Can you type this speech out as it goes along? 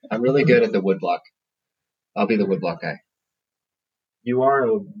really good at the woodblock. I'll be the woodblock guy. You are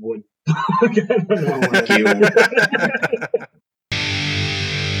a wood. I don't know what. You.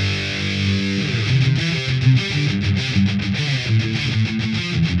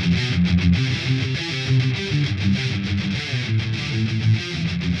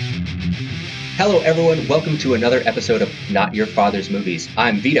 Hello, everyone. Welcome to another episode of Not Your Father's Movies.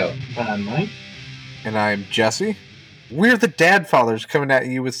 I'm Vito. I'm Mike. And I'm Jesse. We're the dad fathers coming at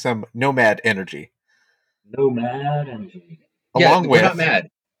you with some nomad energy. Nomad energy. We're not mad.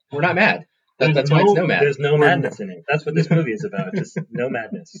 We're not mad. That's why it's nomad. There's no madness in it. That's what this movie is about. Just no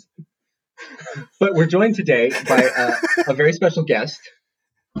madness. But we're joined today by a very special guest.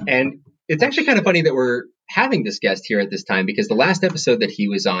 And it's actually kind of funny that we're having this guest here at this time because the last episode that he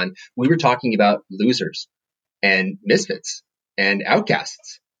was on, we were talking about losers and misfits and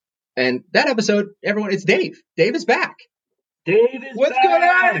outcasts. And that episode, everyone, it's Dave. Dave is back. What's going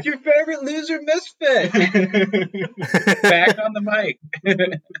on? It's your favorite loser misfit. Back on the mic.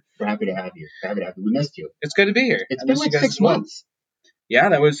 We're happy to have you. We missed you. It's good to be here. It's been like 6 months. Yeah,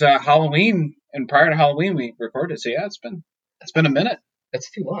 that was Halloween, and prior to Halloween we recorded. So yeah, it's been a minute. That's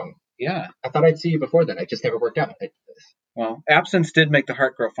too long. Yeah. I thought I'd see you before then. It just never worked out. Well, absence did make the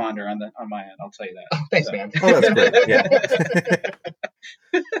heart grow fonder on my end. I'll tell you that. Oh, thanks, man. Oh, that's great. Yeah.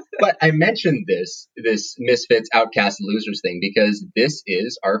 But I mentioned this Misfits, Outcasts, Losers thing because this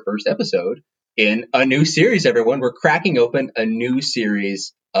is our first episode in a new series, everyone. We're cracking open a new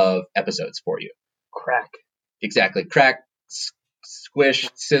series of episodes for you. Crack. Exactly. Crack, squish,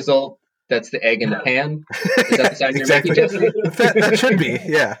 sizzle. That's the egg in the pan. Is that the sound you're Exactly. making, Jesse? That should be,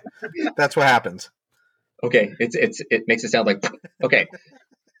 yeah. That's what happens. Okay, it makes it sound like okay.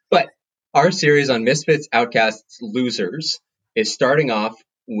 But our series on Misfits, Outcasts, Losers is starting off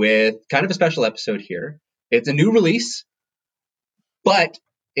with kind of a special episode here. It's a new release, but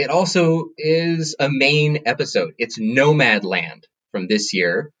it also is a main episode. It's Nomadland from this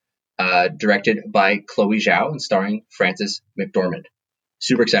year, directed by Chloe Zhao and starring Frances McDormand.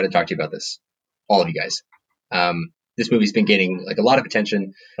 Super excited to talk to you about this, all of you guys. This movie's been getting like a lot of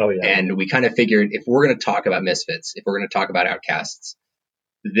attention. Oh yeah. And we kind of figured if we're going to talk about Misfits, if we're going to talk about Outcasts,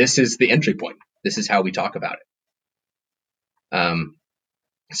 this is the entry point. This is how we talk about it.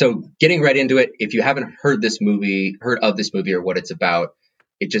 So getting right into it, if you haven't heard of this movie or what it's about,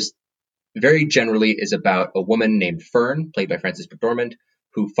 it just very generally is about a woman named Fern, played by Frances McDormand,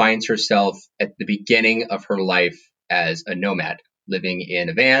 who finds herself at the beginning of her life as a nomad, living in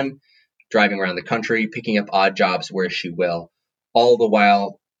a van, driving around the country, picking up odd jobs where she will, all the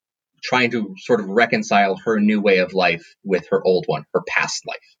while trying to sort of reconcile her new way of life with her old one, her past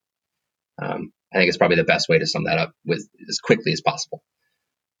life. I think it's probably the best way to sum that up with as quickly as possible.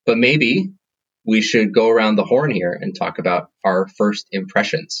 But maybe we should go around the horn here and talk about our first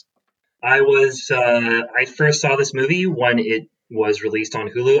impressions. I first saw this movie when it was released on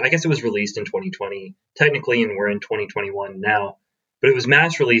Hulu. I guess it was released in 2020, technically, and we're in 2021 now. But it was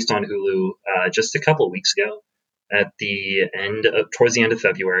mass released on Hulu just a couple of weeks ago towards the end of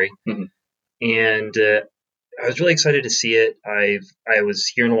February. Mm-hmm. And I was really excited to see it. I was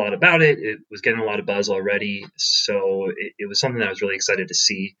hearing a lot about it. It was getting a lot of buzz already. So it was something that I was really excited to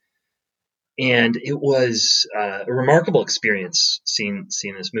see. And it was a remarkable experience seeing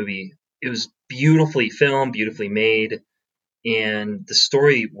this movie. It was beautifully filmed, beautifully made. And the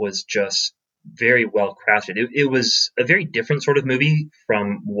story was just very well crafted. It was a very different sort of movie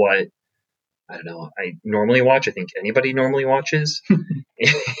from what, I don't know, I normally watch. I think anybody normally watches.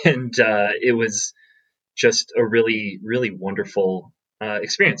 And it was just a really, really wonderful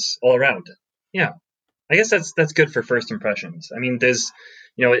experience all around. Yeah. I guess that's good for first impressions. I mean, there's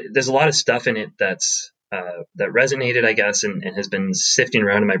a lot of stuff in it that resonated, I guess, and has been sifting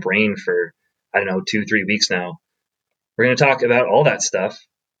around in my brain for, I don't know, 2-3 weeks now. We're going to talk about all that stuff.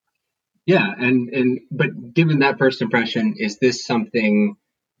 Yeah, but given that first impression, is this something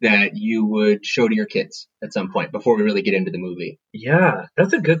that you would show to your kids at some point before we really get into the movie? Yeah,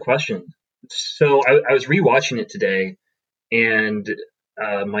 that's a good question. So I was rewatching it today, and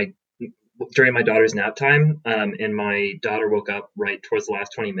during my daughter's nap time, and my daughter woke up right towards the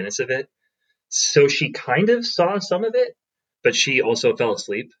last 20 minutes of it. So she kind of saw some of it, but she also fell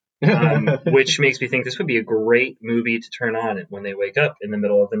asleep. Which makes me think this would be a great movie to turn on when they wake up in the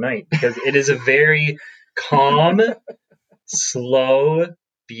middle of the night, because it is a very calm, slow,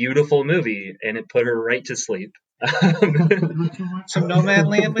 beautiful movie, and it put her right to sleep. Some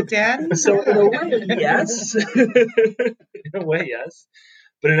Nomadland with Dad? So in a way, yes. In a way, yes.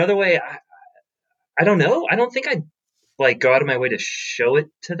 But another way, I don't know. I don't think I'd go out of my way to show it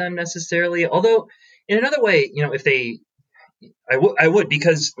to them necessarily. Although in another way, if they I would,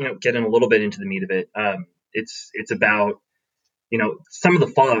 because, getting a little bit into the meat of it, it's about, some of the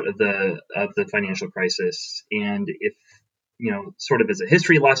fallout of the financial crisis, and if, sort of as a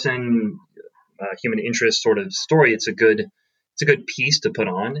history lesson, human interest sort of story, it's a good piece to put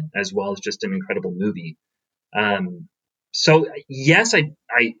on, as well as just an incredible movie. So yes, I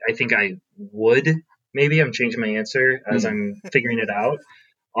think I would. Maybe I'm changing my answer as I'm figuring it out.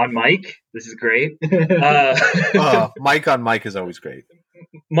 On Mike, this is great. Mike on Mike is always great.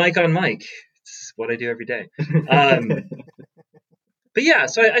 Mike on Mike. It's what I do every day. But yeah,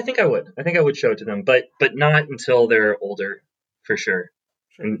 so I think I would. I think I would show it to them, but not until they're older, for sure.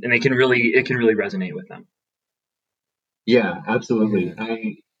 And it can really resonate with them. Yeah, absolutely.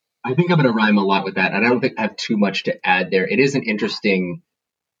 I think I'm going to rhyme a lot with that, and I don't think I have too much to add there. It is an interesting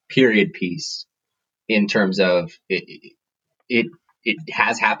period piece in terms of it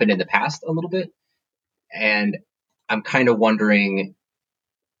has happened in the past a little bit, and I'm kind of wondering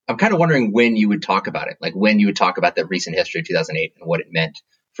when you would talk about it, like when you would talk about the recent history of 2008 and what it meant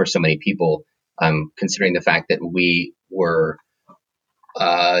for so many people, considering the fact that we were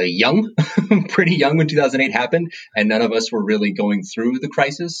young, pretty young when 2008 happened, and none of us were really going through the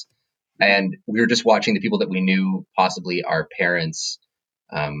crisis. And we were just watching the people that we knew, possibly our parents,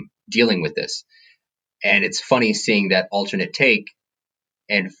 dealing with this. And it's funny seeing that alternate take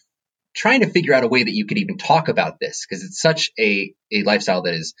and trying to figure out a way that you could even talk about this, because it's such a lifestyle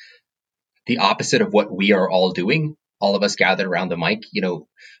that is the opposite of what we are all doing. All of us gathered around the mic,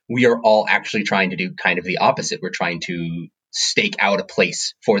 we are all actually trying to do kind of the opposite. We're trying to stake out a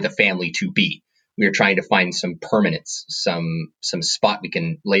place for the family to be. We are trying to find some permanence, some spot we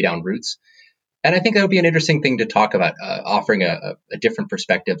can lay down roots. And I think that would be an interesting thing to talk about, offering a different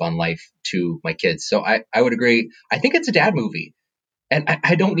perspective on life to my kids. So I would agree. I think it's a dad movie. And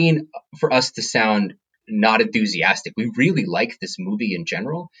I don't mean for us to sound not enthusiastic. We really like this movie in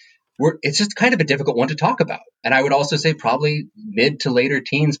general. It's just kind of a difficult one to talk about. And I would also say probably mid to later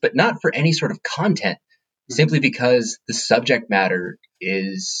teens, but not for any sort of content, simply because the subject matter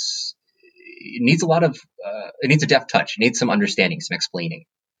it needs a deft touch. It needs some understanding, some explaining.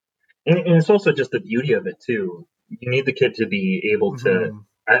 And it's also just the beauty of it too. You need the kid to be able to,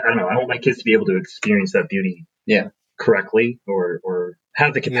 I don't know, I want my kids to be able to experience that beauty correctly, or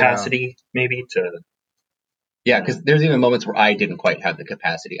have the capacity maybe to. Yeah, because there's even moments where I didn't quite have the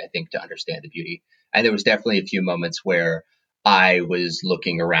capacity, I think, to understand the beauty. And there was definitely a few moments where I was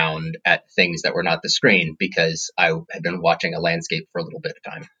looking around at things that were not the screen because I had been watching a landscape for a little bit of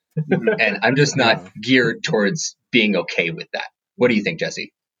time. And I'm just not geared towards being okay with that. What do you think,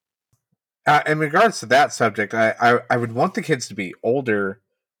 Jesse? In regards to that subject, I would want the kids to be older,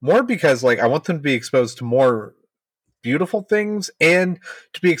 more because I want them to be exposed to more beautiful things and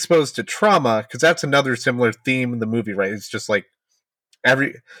to be exposed to trauma, because that's another similar theme in the movie, right? It's just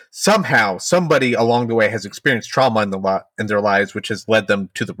somehow somebody along the way has experienced trauma in their lives, which has led them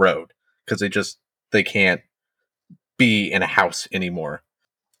to the road, because they can't be in a house anymore.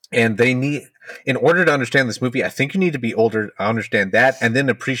 And in order to understand this movie, I think you need to be older to understand that, and then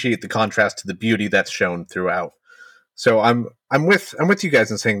appreciate the contrast to the beauty that's shown throughout. So I'm with you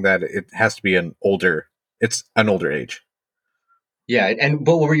guys in saying that it has to be an older age. Yeah, and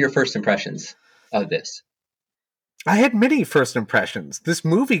what were your first impressions of this? I had many first impressions. This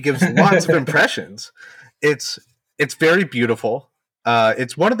movie gives lots of impressions. It's very beautiful.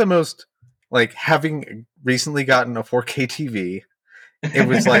 It's one of the most, having recently gotten a 4K TV, it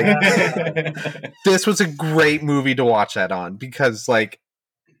was this was a great movie to watch that on, because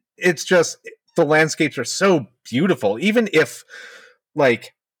it's just, the landscapes are so beautiful. Even if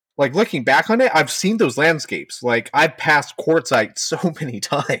looking back on it, I've seen those landscapes. I've passed quartzite so many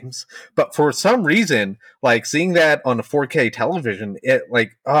times, but for some reason, seeing that on a 4K television, it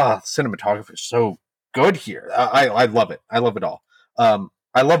cinematography is so good here. I love it. I love it all.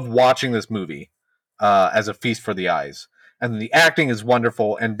 I love watching this movie as a feast for the eyes. And the acting is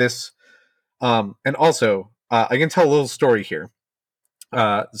wonderful. And this, and also, I can tell a little story here.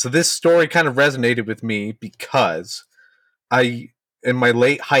 So this story kind of resonated with me because in my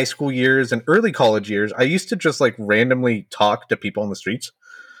late high school years and early college years, I used to just randomly talk to people on the streets.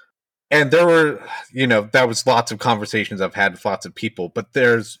 And there were, that was lots of conversations I've had with lots of people. But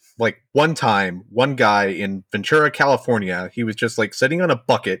there's one time, one guy in Ventura, California, he was just sitting on a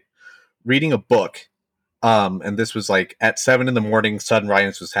bucket reading a book. And this was at 7 a.m,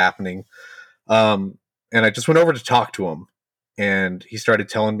 sunrise was happening. And I just went over to talk to him, and he started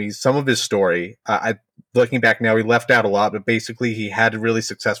telling me some of his story. Looking back now, he left out a lot, but basically he had a really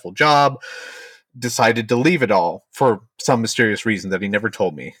successful job, decided to leave it all for some mysterious reason that he never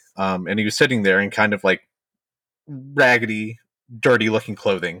told me. And he was sitting there and kind of raggedy, dirty-looking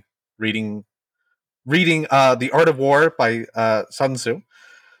clothing, reading The Art of War by Sun Tzu.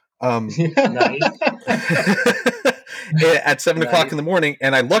 Nice. At 7:00 in the morning,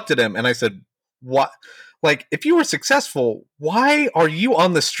 and I looked at him and I said, "What? Like, if you were successful, why are you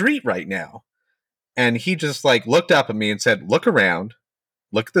on the street right now?" And he just like looked up at me and said, "Look around,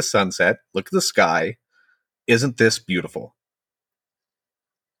 look at the sunset, look at the sky. Isn't this beautiful?"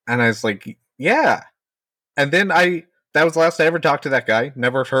 And I was like, "Yeah." And then that was the last I ever talked to that guy.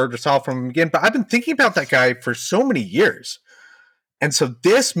 Never heard or saw from him again. But I've been thinking about that guy for so many years. And so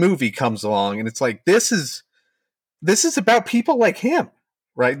this movie comes along, and it's like, this is about people like him,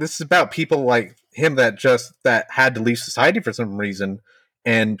 right? This is about people like him that had to leave society for some reason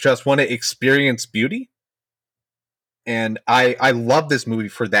and just want to experience beauty. And I love this movie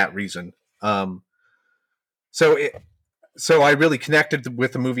for that reason. So I really connected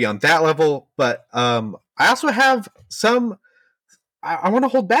with the movie on that level, but I also have some. I want to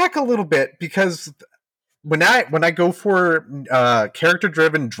hold back a little bit because when I go for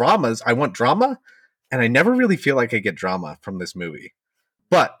character-driven dramas, I want drama, and I never really feel like I get drama from this movie.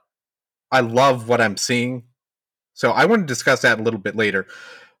 But I love what I'm seeing, so I want to discuss that a little bit later.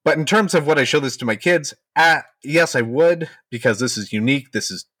 But in terms of what I show this to my kids, yes, I would, because this is unique, this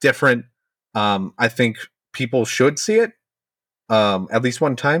is different. I think people should see it at least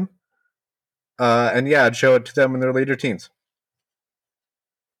one time. And yeah, I'd show it to them in their later teens.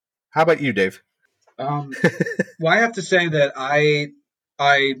 How about you, Dave? Well, I have to say that I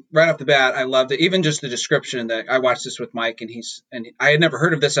right off the bat, I loved it. Even just the description that I watched this with Mike, and I had never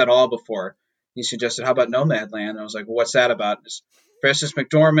heard of this at all before. He suggested, "How about Nomadland?" And I was like, well, "What's that about?" Frances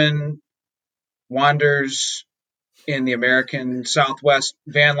McDormand wanders in the American Southwest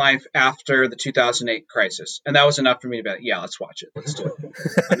van life after the 2008 crisis, and that was enough for me to be like, "Yeah, let's watch it. Let's do it.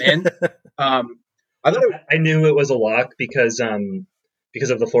 I'm in." I knew it was a lock because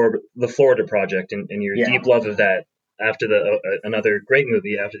of the Florida Project and your deep love of that after another great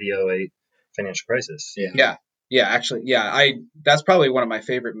movie after the 2008 financial crisis. Actually, that's probably one of my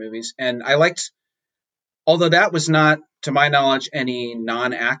favorite movies, and I liked, although that was not, to my knowledge, any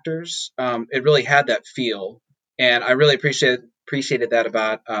non-actors. It really had that feel, and I really appreciated that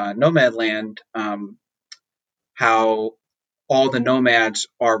about Nomadland. How all the nomads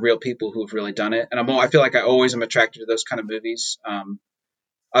are real people who have really done it, and I feel like I always am attracted to those kind of movies.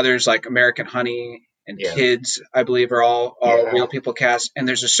 Others like American Honey and Kids, I believe, are all real people cast. And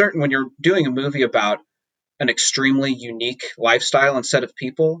there's a certain, when you're doing a movie about an extremely unique lifestyle and set of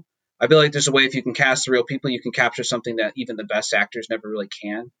people, I feel like there's a way, if you can cast the real people, you can capture something that even the best actors never really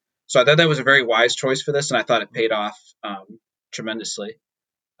can. So I thought that was a very wise choice for this, and I thought it paid off tremendously.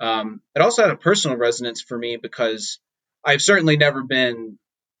 It also had a personal resonance for me because I've certainly never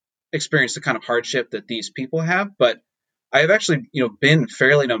experienced the kind of hardship that these people have, but I have actually, been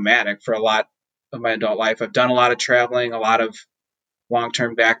fairly nomadic for a lot of my adult life. I've done a lot of traveling, a lot of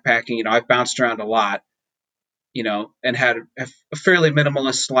long-term backpacking. I've bounced around a lot, and had a fairly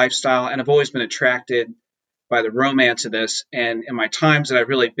minimalist lifestyle. And I've always been attracted by the romance of this. And in my times that I've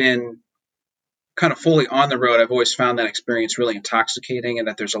really been kind of fully on the road, I've always found that experience really intoxicating, and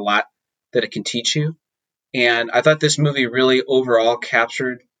that there's a lot that it can teach you. And I thought this movie really overall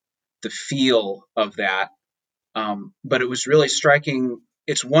captured the feel of that. But it was really striking.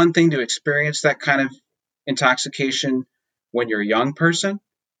 It's one thing to experience that kind of intoxication when you're a young person,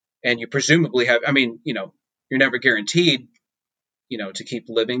 and you presumably have, you're never guaranteed, to keep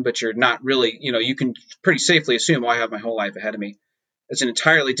living, but you're not really, you can pretty safely assume, I have my whole life ahead of me. It's an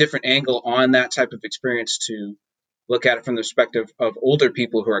entirely different angle on that type of experience to look at it from the perspective of older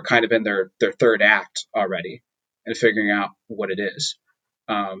people who are kind of in their third act already and figuring out what it is.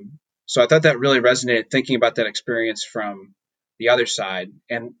 So I thought that really resonated, thinking about that experience from the other side.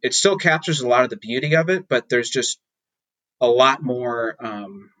 And it still captures a lot of the beauty of it, but there's just a lot more, I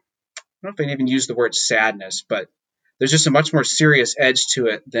don't know if I'd even use the word sadness, but there's just a much more serious edge to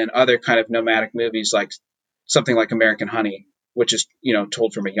it than other kind of nomadic movies, like something like American Honey, which is,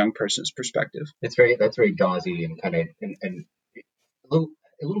 told from a young person's perspective. That's very gauzy and kind of and a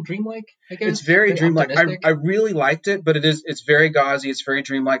little dreamlike, I guess. It's very dreamlike. I really liked it, but it's very gauzy. It's very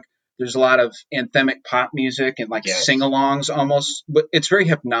dreamlike. There's a lot of anthemic pop music and sing-alongs almost, but it's very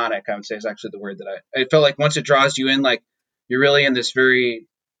hypnotic, I would say, is actually the word that I felt like once it draws you in, like you're really in this very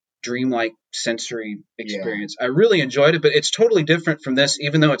dreamlike sensory experience. I really enjoyed it, but it's totally different from this,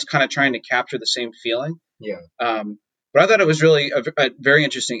 even though it's kind of trying to capture the same feeling. But I thought it was really a very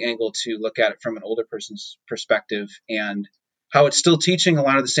interesting angle to look at it from an older person's perspective, and how it's still teaching a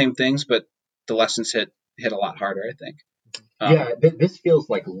lot of the same things, but the lessons hit a lot harder, I think. This feels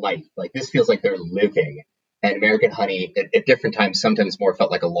like life. Like, this feels like they're living. And American Honey, at different times, sometimes more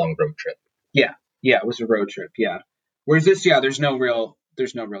felt like a long road trip. Yeah, it was a road trip. Yeah, whereas this, there's no real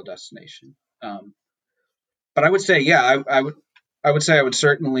destination. But I would say, I would say I would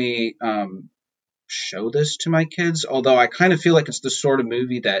certainly show this to my kids. Although I kind of feel like it's the sort of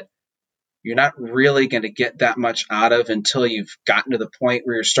movie that you're not really going to get that much out of until you've gotten to the point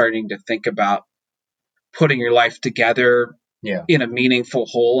where you're starting to think about putting your life together in a meaningful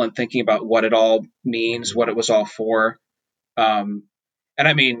whole and thinking about what it all means, what it was all for. And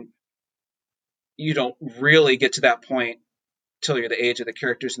I mean, you don't really get to that point till you're the age of the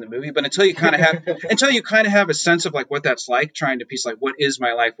characters in the movie, but until you kind of have a sense of like what that's like, trying to piece like, what is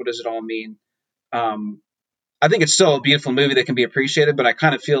my life? What does it all mean? I think it's still a beautiful movie that can be appreciated, but I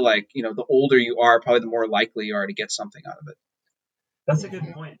kind of feel like, the older you are, probably the more likely you are to get something out of it. That's a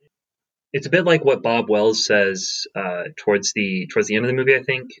good point. It's a bit like what Bob Wells says towards the end of the movie, I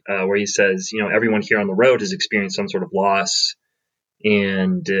think, where he says, everyone here on the road has experienced some sort of loss,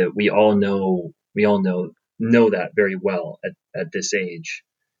 and we all know that very well at this age.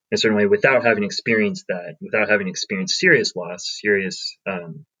 And certainly without having experienced serious loss,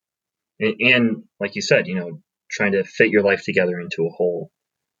 and like you said, trying to fit your life together into a whole,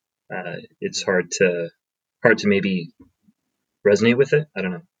 it's hard to maybe resonate with it. I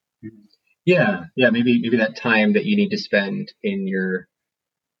don't know. Yeah, maybe that time that you need to spend in your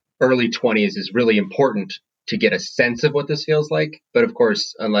early 20s is really important to get a sense of what this feels like. But of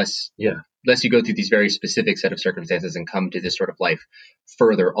course, unless you go through these very specific set of circumstances and come to this sort of life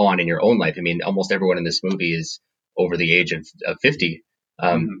further on in your own life. I mean, almost everyone in this movie is over the age of 50.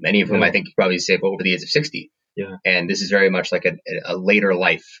 Many of whom I think you probably say over the age of 60. Yeah. And this is very much like a later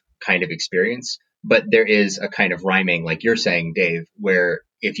life kind of experience. But there is a kind of rhyming, like you're saying, Dave, where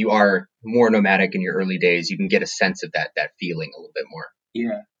if you are more nomadic in your early days, you can get a sense of that feeling a little bit more.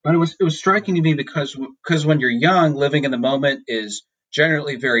 Yeah, but it was striking to me because when you're young, living in the moment is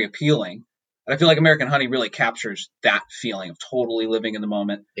generally very appealing. And I feel like American Honey really captures that feeling of totally living in the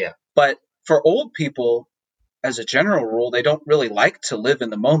moment. Yeah. But for old people, as a general rule, they don't really like to live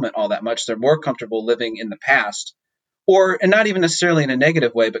in the moment all that much. They're more comfortable living in the past, and not even necessarily in a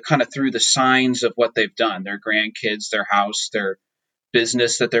negative way, but kind of through the signs of what they've done, their grandkids, their house, their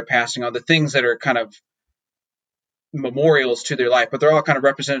business that they're passing on, the things that are kind of memorials to their life, but they're all kind of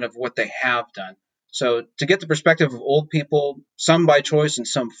representative of what they have done. So to get the perspective of old people, some by choice and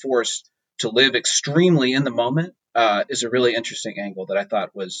some forced to live extremely in the moment, is a really interesting angle that I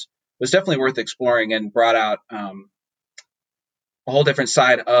thought was definitely worth exploring and brought out a whole different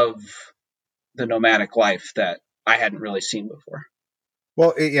side of the nomadic life that I hadn't really seen before.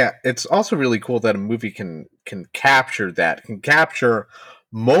 Well, it's also really cool that a movie can capture that, can capture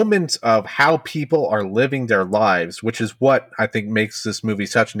moments of how people are living their lives, which is what I think makes this movie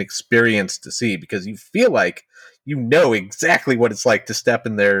such an experience to see, because you feel like you know exactly what it's like to step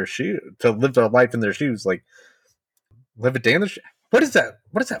in their shoes, to live their life in their shoes, like live a day in their shoes. What is that?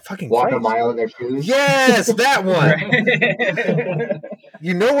 What is that fucking walk phrase? A mile in their shoes? Yes, that one.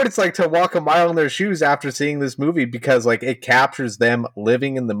 You know what it's like to walk a mile in their shoes after seeing this movie, because like it captures them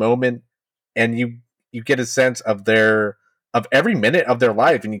living in the moment, and you get a sense of every minute of their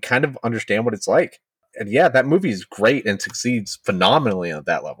life, and you kind of understand what it's like. And yeah, that movie is great and succeeds phenomenally at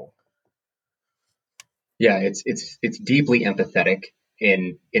that level. Yeah, it's deeply empathetic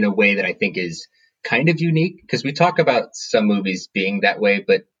in a way that I think is kind of unique, because we talk about some movies being that way,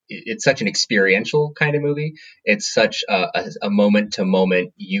 but it's such an experiential kind of movie. It's such a moment to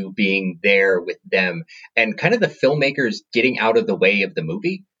moment, you being there with them, and kind of the filmmakers getting out of the way of the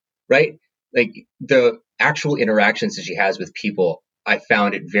movie, right? Like the actual interactions that she has with people, I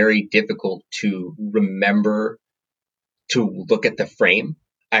found it very difficult to remember to look at the frame.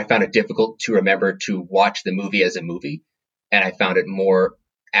 I found it difficult to remember to watch the movie as a movie. And I found it more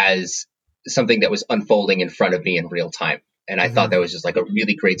as something that was unfolding in front of me in real time. And I thought that was just like a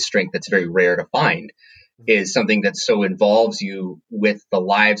really great strength that's very rare to find, is something that so involves you with the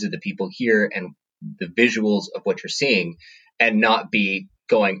lives of the people here and the visuals of what you're seeing, and not be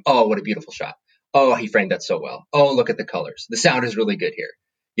going, oh, what a beautiful shot. Oh, he framed that so well. Oh, look at the colors. The sound is really good here.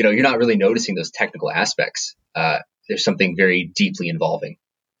 You're not really noticing those technical aspects. There's something very deeply involving.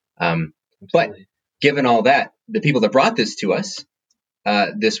 But given all that, the people that brought this to us,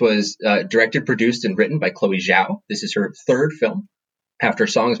 this was directed, produced, and written by Chloe Zhao. This is her third film after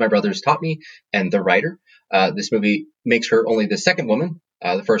Songs My Brothers Taught Me and The Writer. This movie makes her only the second woman.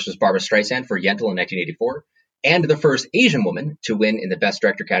 The first was Barbra Streisand for Yentl in 1984, and the first Asian woman to win in the Best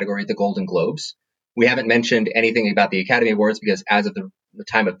Director category at the Golden Globes. We haven't mentioned anything about the Academy Awards because as of the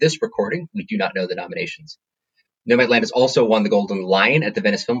time of this recording, we do not know the nominations. Nomadland has also won the Golden Lion at the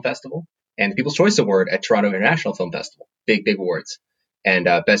Venice Film Festival, and the People's Choice Award at Toronto International Film Festival. Big awards. And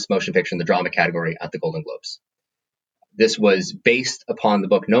Best Motion Picture in the Drama category at the Golden Globes. This was based upon the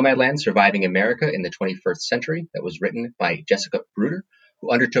book Nomadland, Surviving America in the 21st Century, that was written by Jessica Bruder, who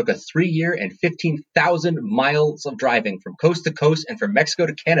undertook a 3-year and 15,000 miles of driving from coast to coast and from Mexico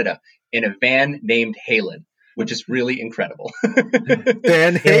to Canada in a van named Halen, which is really incredible.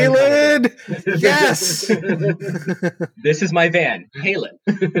 Van Halen! Yes! This is my van, Halen.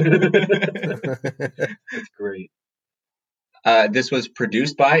 That's great. This was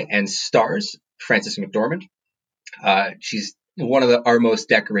produced by and stars Frances McDormand. She's one of our most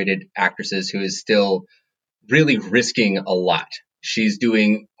decorated actresses who is still really risking a lot. She's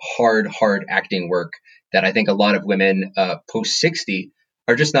doing hard acting work that I think a lot of women post 60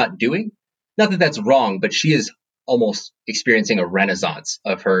 are just not doing. Not that that's wrong, but she is almost experiencing a renaissance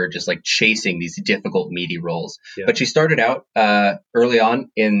of her just like chasing these difficult, meaty roles. Yeah. But she started out early on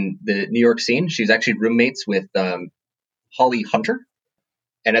in the New York scene. She's actually roommates with Holly Hunter.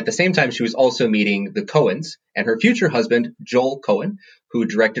 And at the same time, she was also meeting the Coens and her future husband, Joel Coen, who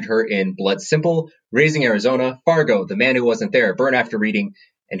directed her in Blood Simple, Raising Arizona, Fargo, The Man Who Wasn't There, Burn After Reading,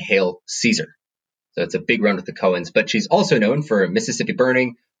 and Hail Caesar. So it's a big run with the Coens. But she's also known for Mississippi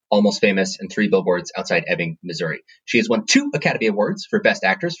Burning, Almost Famous, and 3 Billboards Outside Ebbing, Missouri. She has won 2 Academy Awards for Best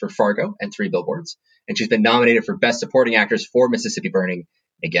Actress for Fargo and 3 Billboards. And she's been nominated for Best Supporting Actress for Mississippi Burning,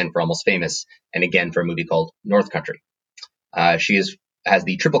 again for Almost Famous, and again for a movie called North Country. She has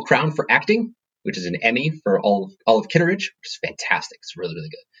the Triple Crown for acting, which is an Emmy for Olive Kitteridge, which is fantastic. It's really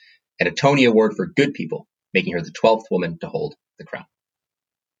good. And a Tony Award for Good People, making her the 12th woman to hold the crown.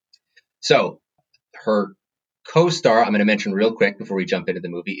 So her co-star, I'm going to mention real quick before we jump into the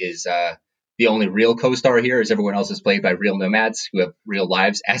movie, is the only real co-star here, as everyone else is played by real nomads who have real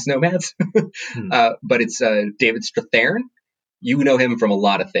lives as nomads. But it's David Strathairn. You know him from a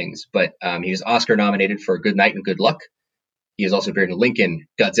lot of things, but he was Oscar nominated for Good Night and Good Luck. He has also appeared in Lincoln,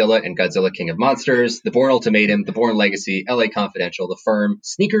 Godzilla and Godzilla King of Monsters, The Bourne Ultimatum, The Bourne Legacy, LA Confidential, The Firm,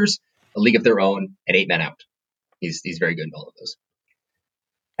 Sneakers, A League of Their Own, and 8 Men Out. He's very good in all of those.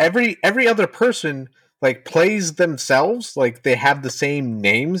 Every other person like plays themselves, like they have the same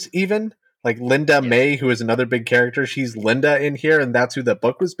names even. Like Linda May, who is another big character, she's Linda in here, and that's who the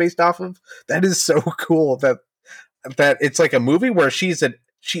book was based off of. That is so cool that it's like a movie where she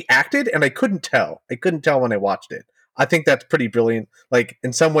acted, and I couldn't tell. I couldn't tell when I watched it. I think that's pretty brilliant. Like,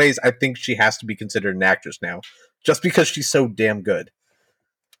 in some ways, I think she has to be considered an actress now, just because she's so damn good.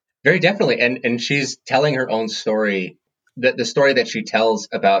 Very definitely. And she's telling her own story. The story that she tells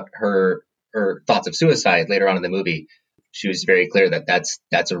about her thoughts of suicide later on in the movie, she was very clear that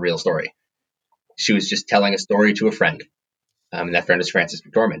that's a real story. She was just telling a story to a friend. And that friend is Frances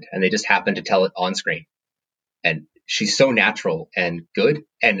McDormand. And they just happened to tell it on screen. And she's so natural and good.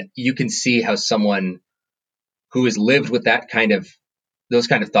 And you can see how someone who has lived with those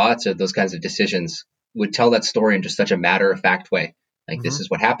kind of thoughts or those kinds of decisions would tell that story in just such a matter-of-fact way. Like, This is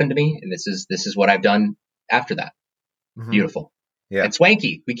what happened to me, and this is what I've done after that. Beautiful. Yeah. And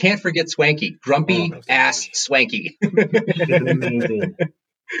Swanky. We can't forget Swanky. Grumpy ass Swanky. Amazing.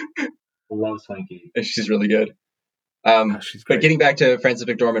 I love Swanky. She's really good. She's great. But getting back to Frances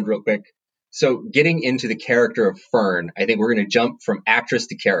McDormand real quick. So getting into the character of Fern, I think we're going to jump from actress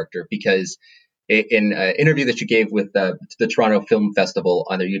to character, because in an interview that she gave with the Toronto Film Festival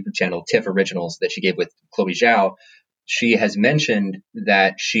on their YouTube channel, TIFF Originals, that she gave with Chloe Zhao, she has mentioned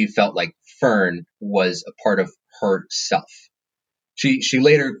that she felt like Fern was a part of herself. She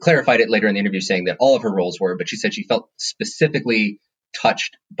later clarified it later in the interview, saying that all of her roles were, but she said she felt specifically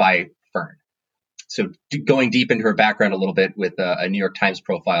touched by Fern. So going deep into her background a little bit with a New York Times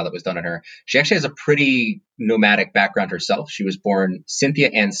profile that was done on her, she actually has a pretty nomadic background herself. She was born Cynthia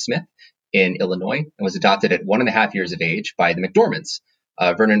Ann Smith in Illinois and was adopted at 1.5 years of age by the McDormands.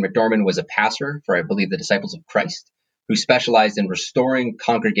 Vernon McDormand was a pastor for, I believe, the Disciples of Christ, who specialized in restoring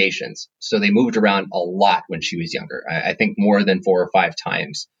congregations. So they moved around a lot when she was younger. I think more than 4 or 5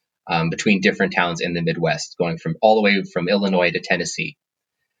 times between different towns in the Midwest, going from all the way from Illinois to Tennessee.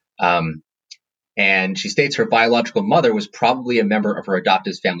 And she states her biological mother was probably a member of her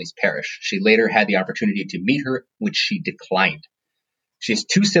adoptive family's parish. She later had the opportunity to meet her, which she declined. She has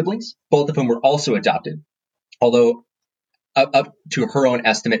 2 siblings, both of whom were also adopted. Although, up to her own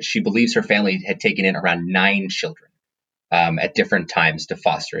estimate, she believes her family had taken in around 9 children at different times to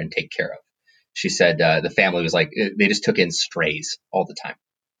foster and take care of. She said the family was like, they just took in strays all the time.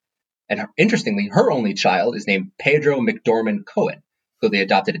 And interestingly, her only child is named Pedro McDormand Coen, who they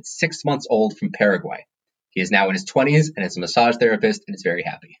adopted at 6 months old from Paraguay. He is now in his 20s and is a massage therapist and is very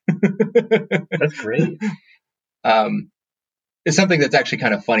happy. That's great. It's something that's actually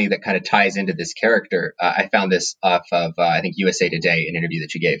kind of funny that kind of ties into this character. I found this off of, I think, USA Today, an interview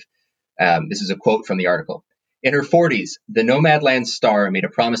that she gave. This is a quote from the article. In her 40s, the Nomadland star made a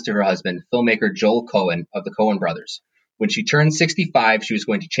promise to her husband, filmmaker Joel Cohen of the Coen brothers. When she turned 65, she was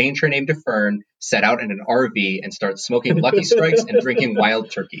going to change her name to Fern, set out in an RV, and start smoking Lucky Strikes and drinking Wild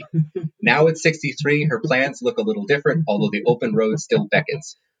Turkey. Now at 63, her plans look a little different, although the open road still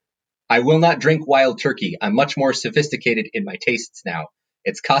beckons. I will not drink Wild Turkey. I'm much more sophisticated in my tastes now.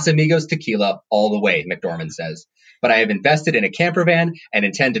 It's Casamigos tequila all the way, McDormand says. But I have invested in a camper van and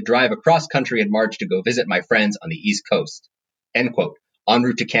intend to drive across country in March to go visit my friends on the East Coast. End quote. En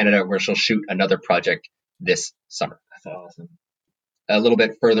route to Canada, where she'll shoot another project this summer. That's awesome. A little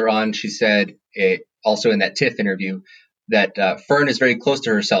bit further on, she said, also in that TIFF interview, that Fern is very close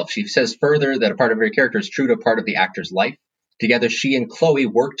to herself. She says further that a part of her character is true to a part of the actor's life. Together, she and Chloe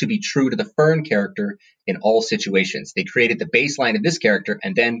work to be true to the Fern character in all situations. They created the baseline of this character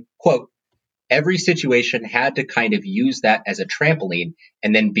and then, quote, every situation had to kind of use that as a trampoline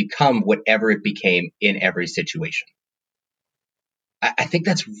and then become whatever it became in every situation. I think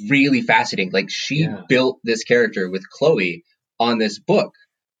that's really fascinating. Like, she built this character with Chloe on this book,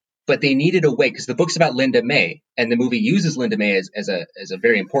 but they needed a way, because the book's about Linda May, and the movie uses Linda May as a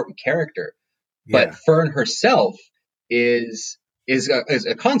very important character. Yeah. But Fern herself is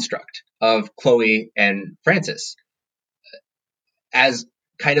a construct of Chloe and Francis as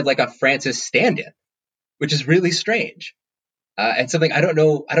kind of like a Francis stand-in, which is really strange. And something I don't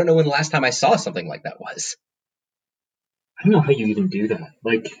know when the last time I saw something like that was. I don't know how you even do that.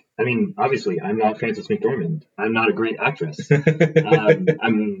 Like, I mean, obviously, I'm not Frances McDormand. I'm not a great actress. I'm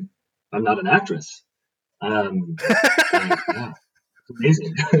not an actress. Yeah, it's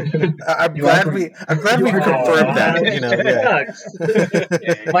amazing. I'm glad we confirmed that. You know,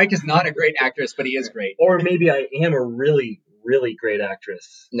 yeah. Mike is not a great actress, but he is great. Or maybe I am a really, really great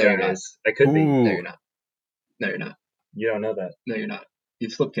actress. No, you're not. I could be. No, you're not. No, you're not. You don't know that. No, you're not.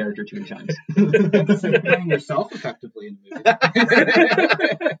 You've flipped character too many times. You're playing yourself effectively in the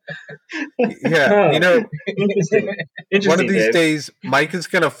movie. Yeah, you know, Interesting. one of these Dave. days, Mike is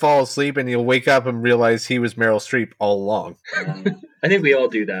gonna fall asleep, and you'll wake up and realize he was Meryl Streep all along. I think we all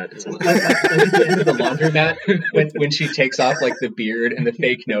do that. At the end of the laundromat, when she takes off like the beard and the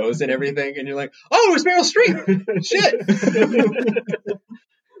fake nose and everything, and you're like, oh, it was Meryl Streep. Shit.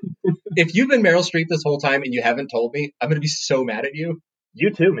 If you've been Meryl Streep this whole time and you haven't told me, I'm gonna be so mad at you.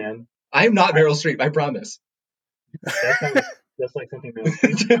 You too, man. I'm not Meryl Streep, I promise. That's like something Meryl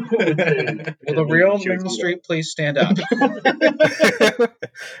Streep would say. Will the real Meryl Streep please stand up?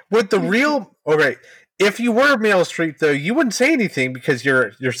 With the real, okay, if you were Meryl Streep though, you wouldn't say anything because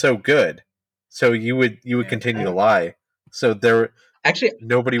you're so good. So you would continue to lie. So Actually,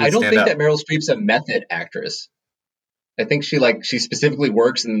 nobody would I don't stand think up. that Meryl Streep's a method actress. I think she specifically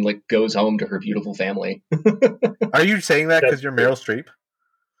works and like goes home to her beautiful family. Are you saying that because you're Meryl Streep?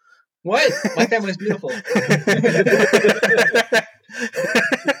 What? My family's beautiful. All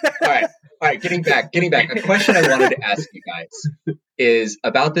right. Getting back. A question I wanted to ask you guys is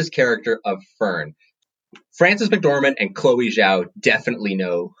about this character of Fern. Frances McDormand and Chloe Zhao definitely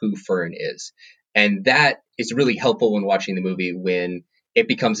know who Fern is, and that is really helpful when watching the movie when it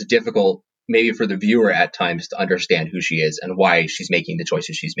becomes difficult, maybe for the viewer at times, to understand who she is and why she's making the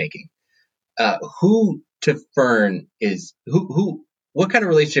choices she's making. Who to Fern is who? What kind of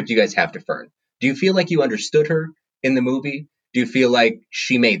relationship do you guys have to Fern? Do you feel like you understood her in the movie? Do you feel like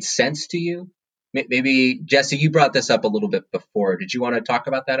she made sense to you? Maybe, Jesse, you brought this up a little bit before. Did you want to talk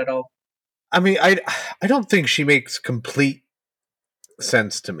about that at all? I mean, I don't think she makes complete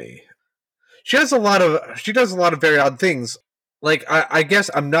sense to me. She does a lot of very odd things. Like, I guess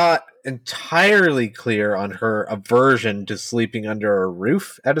I'm not entirely clear on her aversion to sleeping under a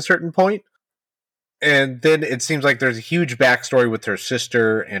roof at a certain point. And then it seems like there's a huge backstory with her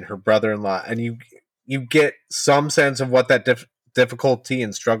sister and her brother-in-law, and you get some sense of what that difficulty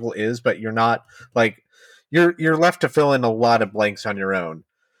and struggle is, but you're not like you're left to fill in a lot of blanks on your own.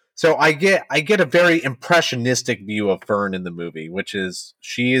 So I get a very impressionistic view of Fern in the movie, which is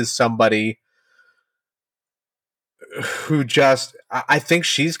she is somebody who just, I think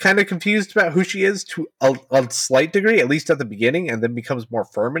she's kind of confused about who she is to a slight degree, at least at the beginning, and then becomes more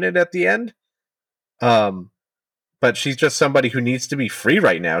firm in it at the end. But she's just somebody who needs to be free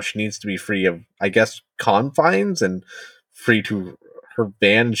right now. She needs to be free of, I guess, confines and free to her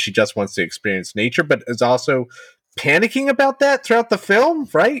van. She just wants to experience nature, but is also panicking about that throughout the film,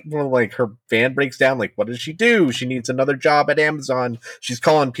 right? Where like her van breaks down. Like, what does she do? She needs another job at Amazon. She's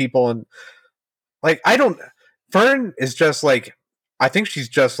calling people and like, Fern is just like, I think she's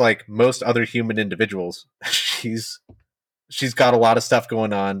just like most other human individuals. She's she's got a lot of stuff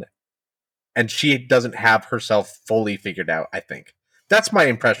going on, and she doesn't have herself fully figured out, I think. That's my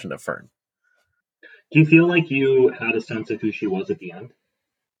impression of Fern. Do you feel like you had a sense of who she was at the end?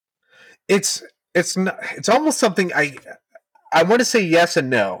 It's almost something I want to say yes and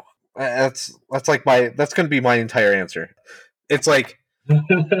no. That's going to be my entire answer. It's like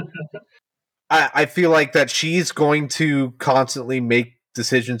I feel like that she's going to constantly make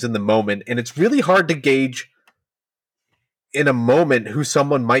decisions in the moment, and it's really hard to gauge in a moment who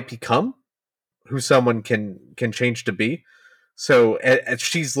someone might become, who someone can change to be. So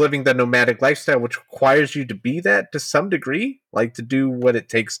she's living the nomadic lifestyle, which requires you to be that to some degree, like to do what it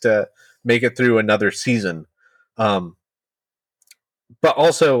takes to make it through another season. But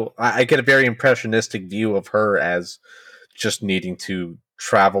also, I get a very impressionistic view of her as just needing to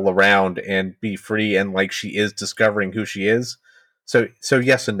travel around and be free, and like she is discovering who she is. So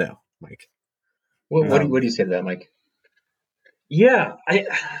yes and no, Mike. What do you say to that, Mike? Yeah, I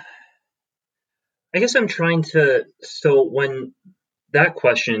guess I'm trying to. So when that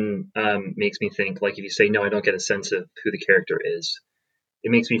question makes me think, like, if you say no, I don't get a sense of who the character is,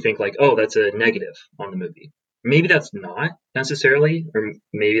 it makes me think like, oh, that's a negative on the movie. Maybe that's not necessarily, or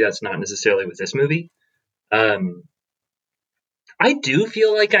maybe that's not necessarily with this movie. I do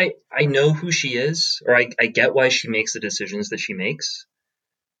feel like I know who she is, or I get why she makes the decisions that she makes.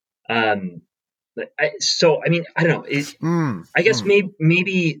 So I mean, I don't know. I guess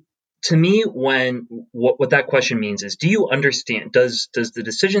maybe to me, when what that question means is, do you understand? Does the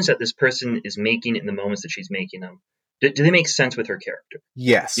decisions that this person is making in the moments that she's making them, do they make sense with her character?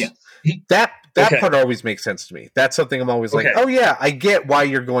 Yes. That Okay. part always makes sense to me. That's something I'm always like, oh yeah, I get why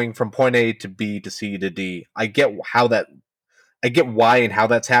you're going from point A to B to C to D. I get why and how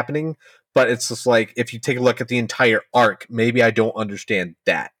that's happening, but it's just like, if you take a look at the entire arc, maybe I don't understand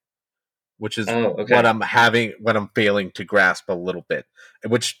that, which is what I'm failing to grasp a little bit,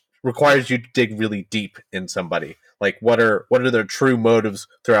 which requires you to dig really deep in somebody. Like, what are their true motives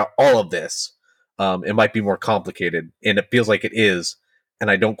throughout all of this? It might be more complicated, and it feels like it is, and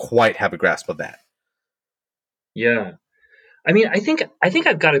I don't quite have a grasp of that. Yeah. I mean, I think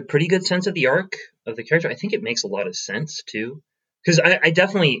I've got a pretty good sense of the arc of the character. I think it makes a lot of sense too, because I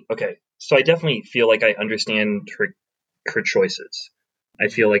definitely feel like I understand her choices. I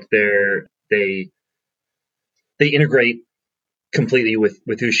feel like they integrate completely with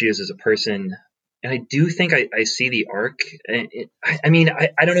who she is as a person, and I do think I see the arc. I mean,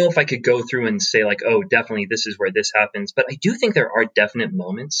 I don't know if I could go through and say like, oh, definitely this is where this happens, but I do think there are definite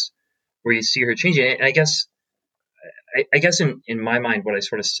moments where you see her changing. And I guess in my mind, what I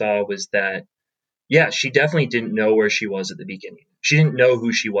sort of saw was that, yeah, she definitely didn't know where she was at the beginning. She didn't know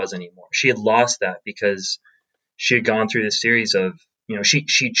who she was anymore. She had lost that because she had gone through this series of,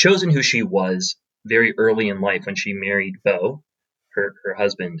 she'd chosen who she was very early in life when she married Beau, her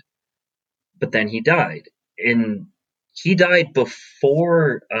husband, but then he died. And he died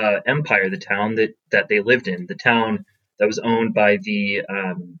before Empire, the town that they lived in, the town that was owned by the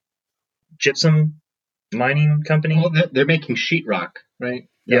gypsum mining company. Well, they're making sheetrock, right?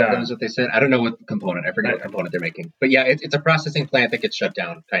 That was what they said. I don't know what component. I forget what component they're making. But yeah, it's a processing plant that gets shut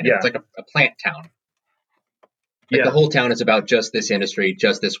down, kind of. Yeah. It's like a plant town. Like the whole town is about just this industry,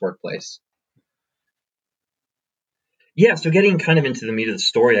 just this workplace. Yeah, so getting kind of into the meat of the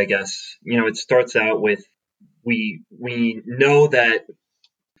story, I guess, it starts out with, we know that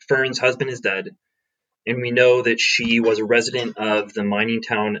Fern's husband is dead, and we know that she was a resident of the mining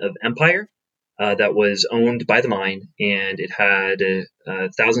town of Empire that was owned by the mine, and it had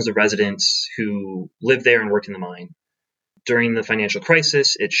thousands of residents who lived there and worked in the mine. During the financial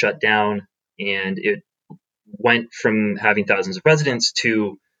crisis, it shut down, and it went from having thousands of residents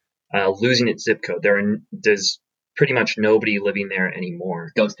to losing its zip code. There's pretty much nobody living there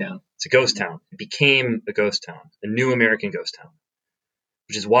anymore. Ghost town. It's a ghost town. It became a ghost town, a new American ghost town,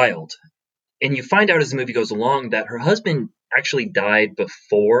 which is wild. And you find out as the movie goes along that her husband actually died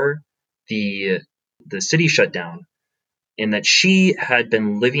before the city shut down, and that she had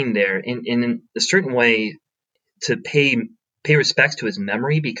been living there in a certain way to pay respects to his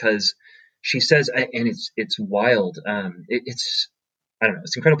memory, because she says, and it's wild. It's I don't know.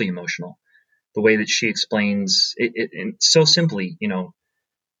 It's incredibly emotional, the way that she explains it, and so simply.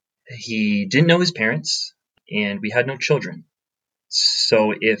 He didn't know his parents, and we had no children.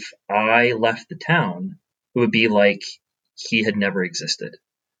 So if I left the town, it would be like he had never existed.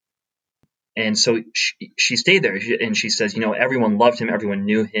 And so she stayed there, and she says, everyone loved him, everyone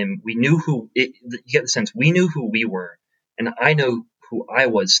knew him. We knew you get the sense, we knew who we were, and I know who I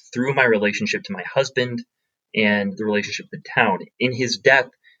was through my relationship to my husband and the relationship with the town. In his death,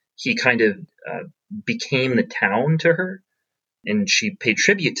 he kind of became the town to her. and she paid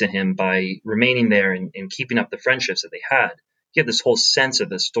tribute to him by remaining there and keeping up the friendships that they had. You have this whole sense of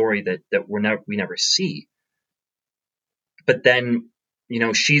the story that we never see. But then,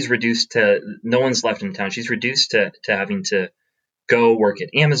 she's reduced to, no one's left in town. She's reduced to having to go work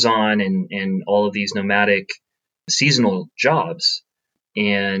at Amazon and all of these nomadic seasonal jobs.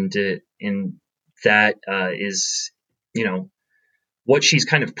 And that is, what she's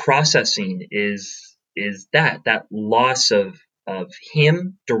kind of processing is that loss of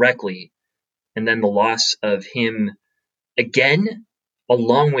him directly, and then the loss of him again,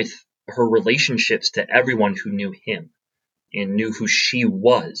 along with her relationships to everyone who knew him and knew who she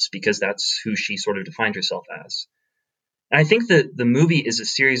was, because that's who she sort of defined herself as. And I think that the movie is a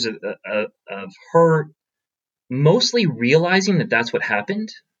series of her mostly realizing that that's what happened,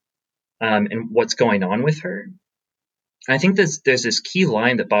 and what's going on with her. I think there's this key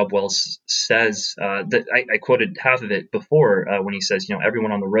line that Bob Wells says, that I quoted half of it before, when he says,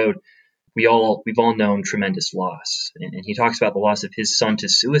 everyone on the road, we've all known tremendous loss. And he talks about the loss of his son to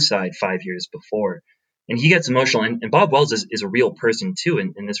suicide 5 years before. And he gets emotional. And Bob Wells is a real person too,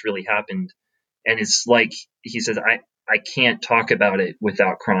 and this really happened. And it's like, he says, I can't talk about it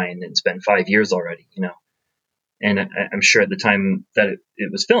without crying. It's been 5 years already, And I'm sure at the time that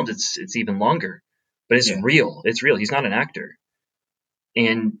it was filmed, it's even longer. But it's real. It's real. He's not an actor.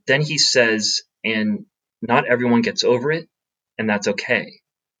 And then he says, and not everyone gets over it, and that's okay.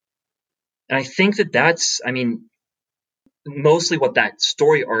 And I think that's, mostly what that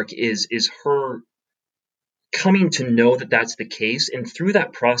story arc is her coming to know that that's the case. And through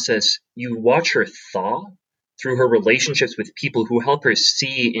that process, you watch her thaw through her relationships with people who help her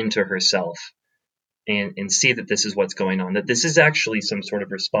see into herself and see that this is what's going on, that this is actually some sort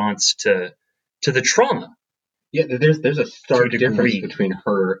of response to the trauma. Yeah, there's a stark difference between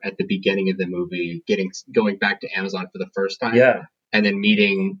her at the beginning of the movie, going back to Amazon for the first time, and then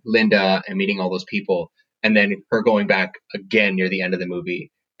meeting Linda and meeting all those people, and then her going back again near the end of the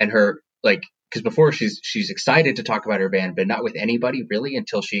movie, and her because before she's excited to talk about her band, but not with anybody really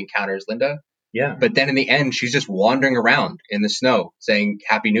until she encounters Linda. Yeah. But then in the end, she's just wandering around in the snow saying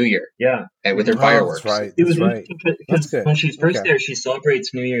Happy New Year. Yeah. And with her fireworks. That's right. It was right. because when she's first there, she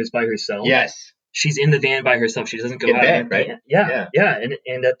celebrates New Year's by herself. Yes. She's in the van by herself. She doesn't go in out. Bed, right? Yeah.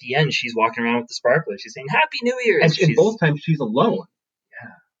 And at the end, she's walking around with the sparklers. She's saying Happy New Year's. And both times she's alone. Yeah.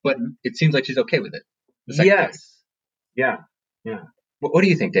 But it seems like she's okay with it. Yes. Time. Yeah. What do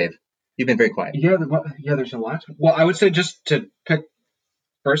you think, Dave? You've been very quiet. Yeah, there's a lot. Well, I would say, just to pick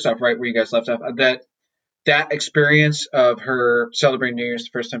first off, right where you guys left off, that experience of her celebrating New Year's the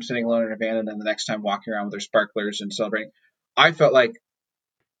first time sitting alone in her van, and then the next time walking around with her sparklers and celebrating, I felt like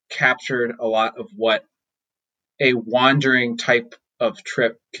captured a lot of what a wandering type of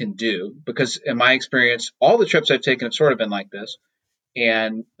trip can do. Because in my experience, all the trips I've taken have sort of been like this.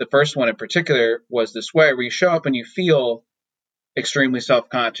 And the first one in particular was this way, where you show up and you feel extremely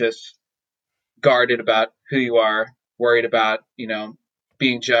self-conscious, guarded about who you are, worried about,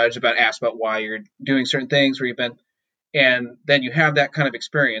 being judged, about asked about why you're doing certain things, where you've been. And then you have that kind of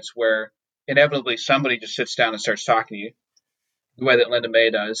experience where inevitably somebody just sits down and starts talking to you, the way that Linda May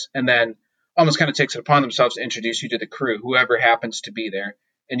does, and then almost kind of takes it upon themselves to introduce you to the crew, whoever happens to be there,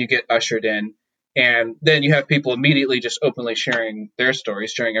 and you get ushered in. And then you have people immediately just openly sharing their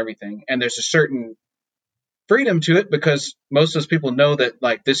stories, sharing everything. And there's a certain freedom to it, because most of those people know that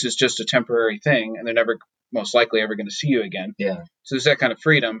this is just a temporary thing, and they're never most likely ever going to see you again. Yeah. So there's that kind of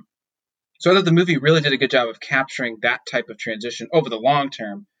freedom. So I thought the movie really did a good job of capturing that type of transition over the long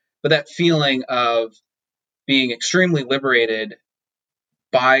term, but that feeling of being extremely liberated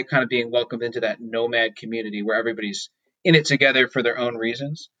by kind of being welcomed into that nomad community where everybody's in it together for their own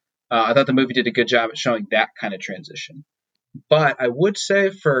reasons. I thought the movie did a good job at showing that kind of transition. But I would say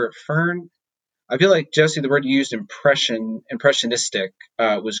for Fern, I feel like, Jesse, the word you used, impressionistic,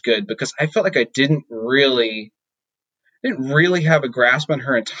 was good, because I felt like I didn't really have a grasp on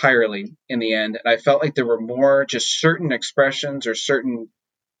her entirely in the end. And I felt like there were more just certain expressions or certain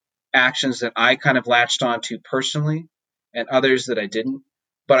actions that I kind of latched onto personally, and others that I didn't.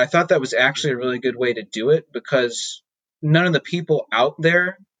 But I thought that was actually a really good way to do it, because none of the people out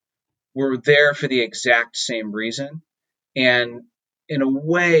there were there for the exact same reason. And in a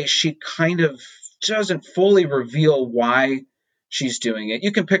way, she kind of doesn't fully reveal why she's doing it.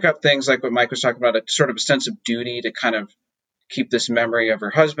 You can pick up things like what Mike was talking about, a sort of a sense of duty to kind of keep this memory of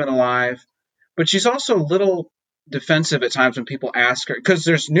her husband alive. But she's also a little defensive at times when people ask her, because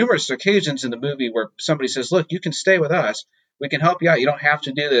there's numerous occasions in the movie where somebody says, look, you can stay with us. We can help you out. You don't have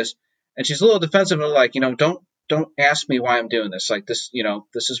to do this. And she's a little defensive and don't ask me why I'm doing this. This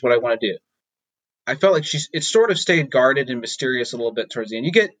is what I want to do. I felt like it sort of stayed guarded and mysterious a little bit towards the end.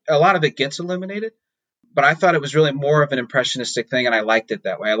 You get a lot of it gets illuminated, but I thought it was really more of an impressionistic thing, and I liked it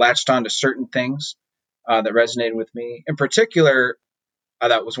that way. I latched on to certain things that resonated with me. In particular, I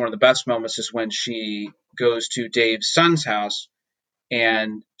thought was one of the best moments is when she goes to Dave's son's house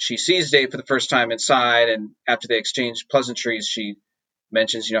and she sees Dave for the first time inside, and after they exchange pleasantries, she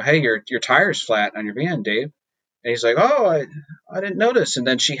mentions, hey, your tire's flat on your van, Dave. And he's like, oh, I didn't notice. And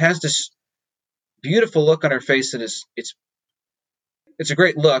then she has this beautiful look on her face that it's a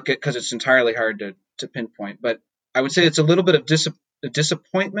great look because it's entirely hard to pinpoint. But I would say it's a little bit of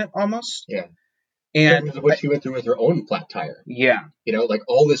disappointment almost. Yeah. And because of what she went through with her own flat tire. Yeah. Like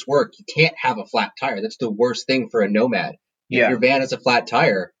all this work, you can't have a flat tire. That's the worst thing for a nomad. If your van has a flat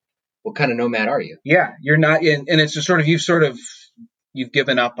tire, what kind of nomad are you? Yeah, you're not in, and it's just you've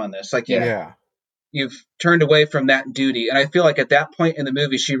given up on this. Like, you've turned away from that duty. And I feel like at that point in the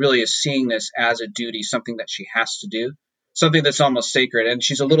movie, she really is seeing this as a duty, something that she has to do, something that's almost sacred. And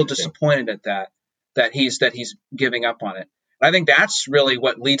she's a little disappointed at that he's giving up on it. And I think that's really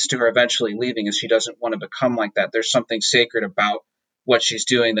what leads to her eventually leaving, is she doesn't want to become like that. There's something sacred about what she's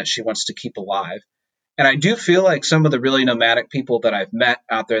doing that she wants to keep alive. And I do feel like some of the really nomadic people that I've met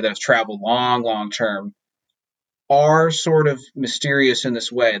out there that have traveled long term are sort of mysterious in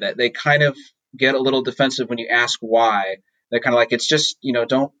this way, that they kind of get a little defensive when you ask why. They're kind of like, it's just,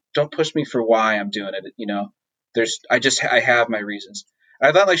 don't push me for why I'm doing it. I have my reasons.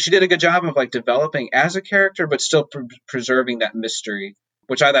 I thought like she did a good job of like developing as a character, but still preserving that mystery,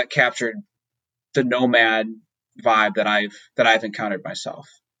 which I thought captured the nomad vibe that I've encountered myself.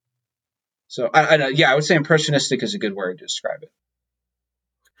 So I would say impressionistic is a good word to describe it.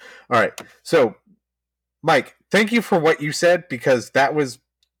 All right. So, Mike, thank you for what you said, because that was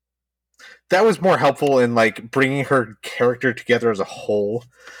more helpful in like bringing her character together as a whole,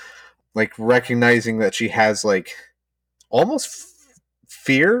 like recognizing that she has like almost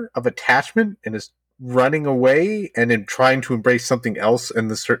fear of attachment and is running away and in trying to embrace something else in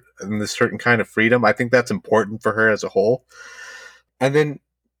this certain kind of freedom. I think that's important for her as a whole. And then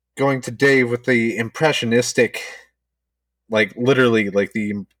going to Dave with the impressionistic, like literally like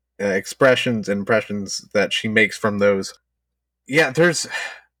the expressions and impressions that she makes from those. Yeah,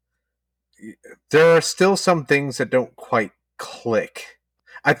 there are still some things that don't quite click.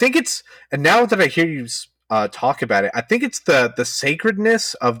 I think it's, and now that I hear you talk about it, I think it's the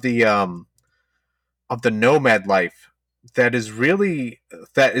sacredness of the nomad life that is really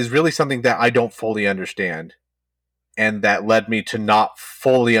something that I don't fully understand, and that led me to not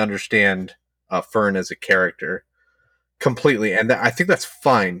fully understand Fern as a character completely. And I think that's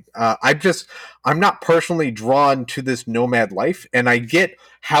fine. I'm not personally drawn to this nomad life, and I get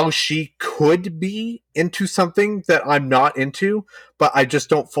how she could be into something that I'm not into, but I just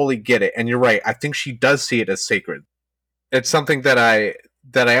don't fully get it. And you're right. I think she does see it as sacred. It's something that I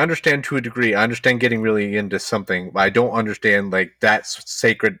understand to a degree. I understand getting really into something, but I don't understand like that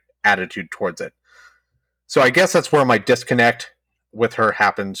sacred attitude towards it. So I guess that's where my disconnect with her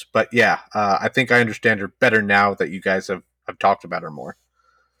happens. But yeah, I think I understand her better now that you guys have talked about her more.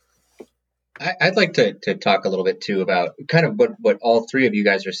 I'd like to talk a little bit too about kind of what all three of you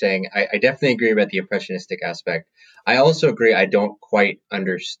guys are saying. I definitely agree about the impressionistic aspect. I also agree I don't quite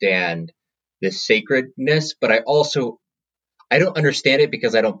understand the sacredness, but I don't understand it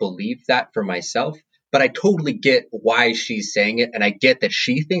because I don't believe that for myself. But I totally get why she's saying it, and I get that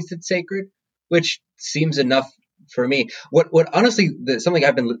she thinks it's sacred, which seems enough for me. What honestly, something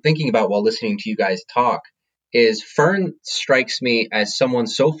I've been thinking about while listening to you guys talk is Fern strikes me as someone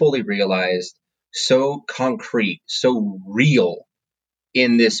so fully realized, so concrete, so real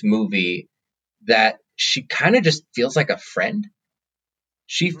in this movie that she kind of just feels like a friend.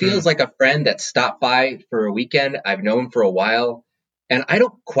 She feels like a friend that stopped by for a weekend. I've known for a while, and I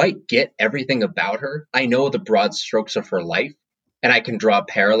don't quite get everything about her. I know the broad strokes of her life, and I can draw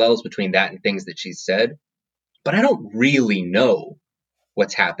parallels between that and things that she's said, but I don't really know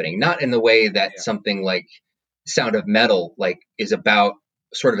what's happening. Not in the way that something like Sound of Metal like is about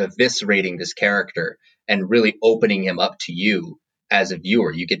sort of eviscerating this character and really opening him up to you as a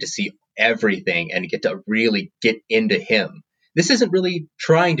viewer. You get to see everything and you get to really get into him. This isn't really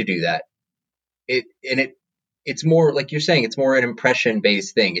trying to do that. It's more like you're saying, it's more an impression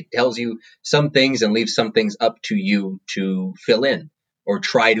based thing. It tells you some things and leaves some things up to you to fill in or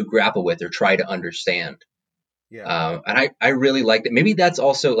try to grapple with or try to understand. Yeah. And I really liked it. Maybe that's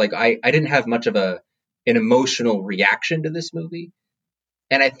also like I didn't have much of an emotional reaction to this movie,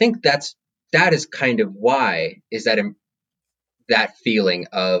 and I think that is kind of why is that feeling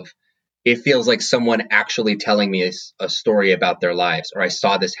of it feels like someone actually telling me a story about their lives, or I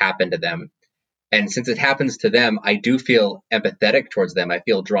saw this happen to them, And since it happens to them, I do feel empathetic towards them. I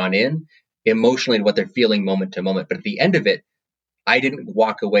feel drawn in emotionally to what they're feeling moment to moment. But at the end of it, I didn't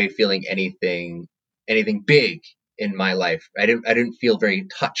walk away feeling anything big in my life. I didn't feel very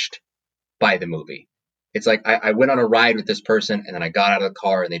touched by the movie. It's like I went on a ride with this person and then I got out of the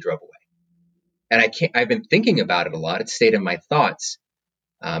car and they drove away. And I've been thinking about it a lot. It stayed in my thoughts.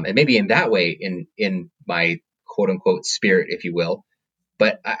 And maybe in that way, in my quote unquote spirit, if you will.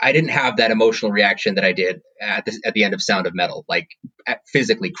 But I didn't have that emotional reaction that I did at the end of Sound of Metal, like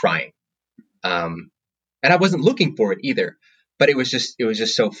physically crying. And I wasn't looking for it either. But it was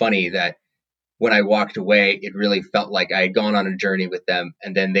just so funny that when I walked away, it really felt like I had gone on a journey with them,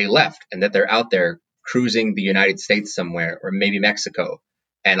 and then they left, and that they're out there cruising the United States somewhere, or maybe Mexico,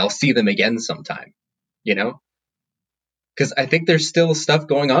 and I'll see them again sometime, you know? Because I think there's still stuff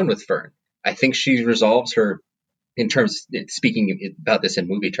going on with Fern. I think she resolves her, in terms, speaking about this in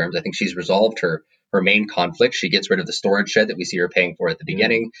movie terms, I think she's resolved her main conflict. She gets rid of the storage shed that we see her paying for at the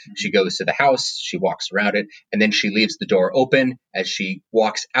beginning. Mm-hmm. She goes to the house, she walks around it, and then she leaves the door open as she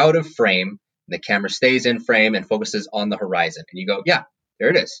walks out of frame. The camera stays in frame and focuses on the horizon. And you go, yeah, there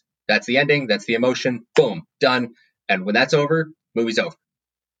it is. That's the ending. That's the emotion. Boom, done. And when that's over, movie's over.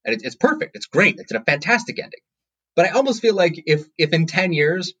 And it's perfect. It's great. It's a fantastic ending. But I almost feel like if in 10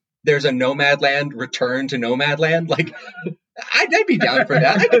 years there's a Nomadland return to Nomadland, like I'd be down for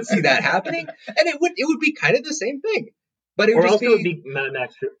that. I could see that happening, and it would be kind of the same thing. But it would or just else it would be Mad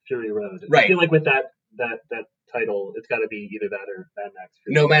Max Fury Road. Right. I feel like with that title, it's got to be either that or Mad Max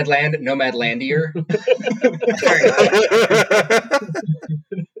Fury Nomadland, Nomadlandier.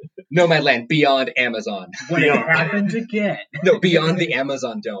 Nomadland beyond Amazon. When it happens again. No, beyond the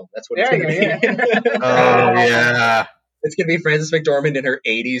Amazon Dome. That's what it's going to be. Oh, yeah. It's going to be Frances McDormand in her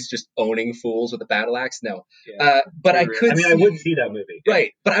 80s just owning fools with a battle axe. No. Yeah. But I could I would see that movie.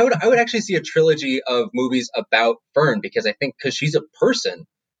 Right. But I would actually see a trilogy of movies about Fern, because I think because she's a person,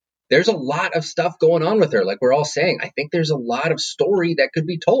 there's a lot of stuff going on with her. Like we're all saying, I think there's a lot of story that could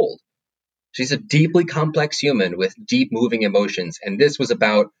be told. She's a deeply complex human with deep moving emotions. And this was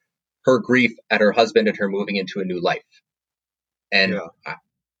about her grief at her husband and her moving into a new life. And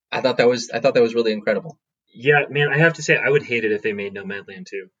I thought that was really incredible. Yeah, man, I have to say, I would hate it if they made Nomadland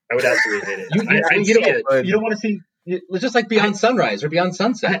 2. I would absolutely hate it. You don't want to see. It's just like Beyond Sunrise or Beyond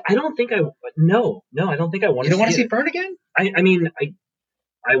Sunset. I don't think I don't think I want to. You don't want to see Fern again?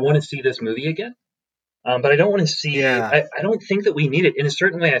 I want to see this movie again, but I don't want to see. Yeah. I don't think that we need it. In a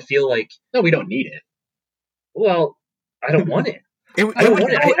certain way, I feel like no, we don't need it. Well, I don't want it.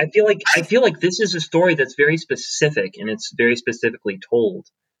 I feel like this is a story that's very specific and it's very specifically told.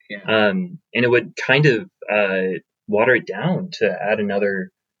 Yeah. And it would kind of water it down to add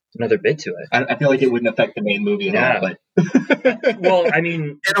another bit to it. I feel like it wouldn't affect the main movie at all. But well, I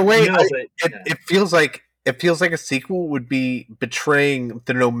mean, in a way, no, it feels like a sequel would be betraying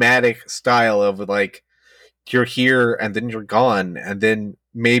the nomadic style of like you're here and then you're gone and then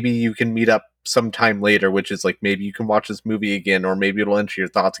maybe you can meet up sometime later, which is like maybe you can watch this movie again or maybe it'll enter your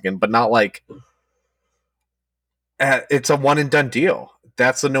thoughts again, but not like it's a one and done deal.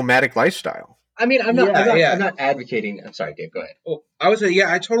 That's the nomadic lifestyle. I mean, I'm not advocating. I'm sorry, Dave. Go ahead. Well, I was going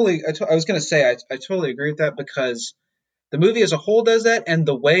to say I totally agree with that, because the movie as a whole does that, and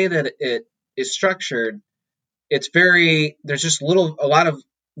the way that it is structured, it's there's just a lot of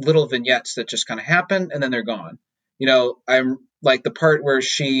little vignettes that just kind of happen and then they're gone. You know, I'm like the part where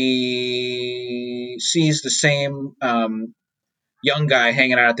she sees the same young guy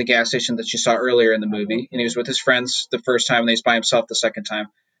hanging out at the gas station that she saw earlier in the movie, and he was with his friends the first time and he's by himself the second time.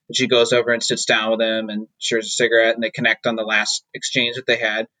 And she goes over and sits down with him and shares a cigarette, and they connect on the last exchange that they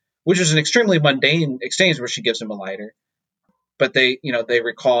had, which was an extremely mundane exchange where she gives him a lighter. But they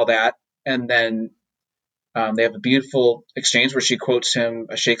recall that, and then they have a beautiful exchange where she quotes him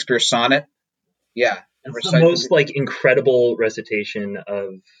a Shakespeare sonnet. Yeah. It's the most like incredible recitation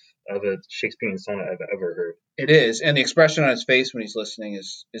of a Shakespearean sonnet I've ever heard. It is, and the expression on his face when he's listening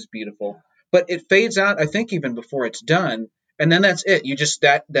is beautiful. But it fades out, I think, even before it's done, and then that's it. You just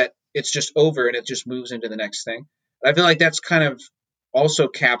that it's just over, and it just moves into the next thing. I feel like that's kind of also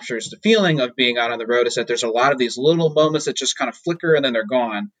captures the feeling of being out on the road, is that there's a lot of these little moments that just kind of flicker and then they're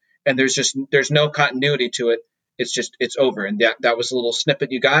gone, and there's no continuity to it. It's over, and that was a little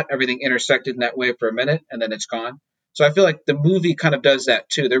snippet you got. Everything intersected in that way for a minute, and then it's gone. So I feel like the movie kind of does that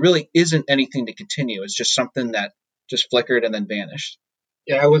too. There really isn't anything to continue. It's just something that just flickered and then vanished.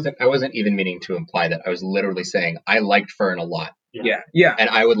 Yeah, I wasn't even meaning to imply that. I was literally saying I liked Fern a lot. Yeah. And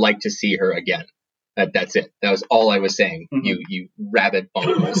I would like to see her again. That's it. That was all I was saying. Mm-hmm. You rabbit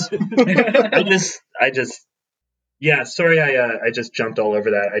bones. I just Yeah, sorry, I just jumped all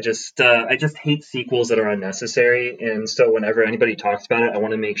over that. I just hate sequels that are unnecessary, and so whenever anybody talks about it, I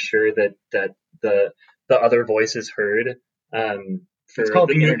want to make sure that the other voice is heard. For It's called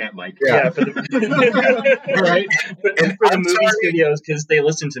the the internet, Mike. yeah, for the All right. for the I'm movie sorry. studios because they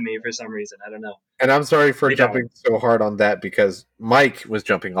listen to me for some reason. I don't know. And I'm sorry for They jumping so hard on that because Mike was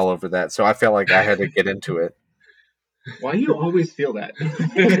jumping all over that, so I felt like I had to get into it. Why do you always feel that?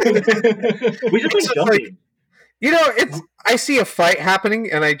 We just like It's jumping. it's I see a fight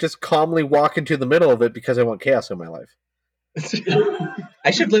happening and I just calmly walk into the middle of it because I want chaos in my life.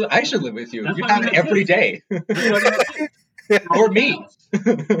 I should live with you. That's You why have we it have every day. Or me. Dude,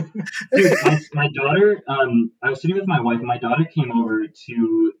 my daughter, I was sitting with my wife, and my daughter came over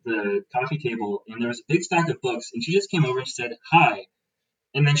to the coffee table, and there was a big stack of books, and she just came over and said, hi.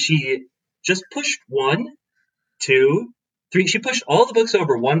 And then she just pushed 1, 2, 3. She pushed all the books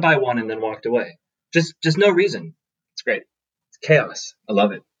over one by one and then walked away. Just no reason. It's great. It's chaos. I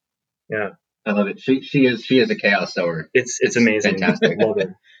love it. Yeah. I love it. She is a chaos sower. It's amazing. Fantastic. Love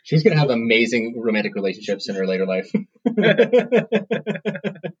her. She's gonna have amazing romantic relationships in her later life. I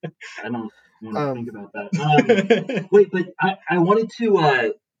don't want to think about that. Wait, but I wanted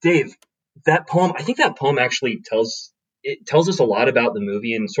to, Dave, that poem, I think that poem actually tells us a lot about the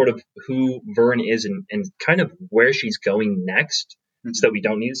movie and sort of who Vern is and kind of where she's going next, so that we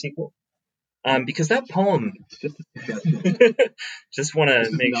don't need a sequel. Because that poem, just want to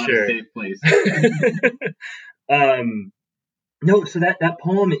make not sure. a safe place. No, so that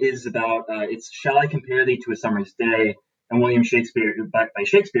poem is about it's "Shall I compare thee to a summer's day?" and William Shakespeare by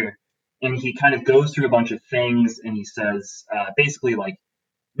Shakespeare, and he kind of goes through a bunch of things, and he says basically like,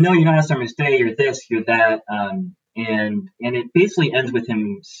 "No, you're not a summer's day. You're this, you're that," and it basically ends with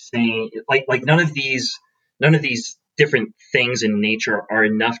him saying like none of these different things in nature are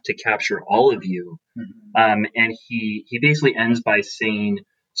enough to capture all of you, and he basically ends by saying,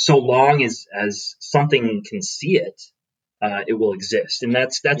 "So long as something can see it." It will exist, and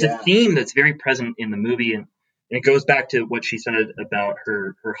that's a theme that's very present in the movie, and it goes back to what she said about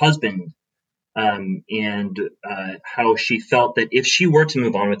her husband, and how she felt that if she were to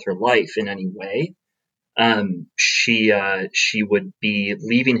move on with her life in any way, she would be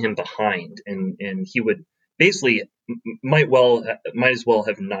leaving him behind, and he would basically might as well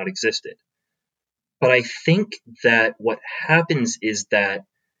have not existed. But I think that what happens is that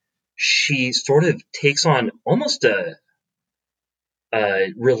she sort of takes on almost a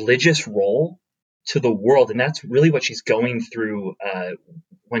religious role to the world, and that's really what she's going through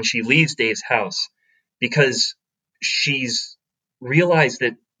when she leaves Dave's house, because she's realized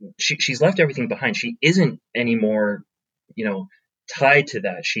that she's left everything behind. She isn't anymore, tied to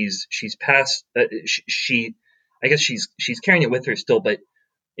that. She's past. She I guess she's carrying it with her still, but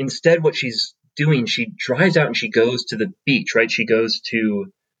instead, what she's doing, she drives out and she goes to the beach. Right? She goes to,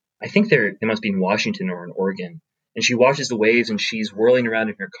 I think they must be in Washington or in Oregon, and she watches the waves and she's whirling around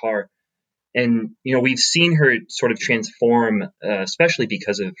in her car. And we've seen her sort of transform, especially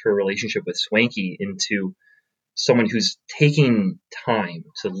because of her relationship with Swanky, into someone who's taking time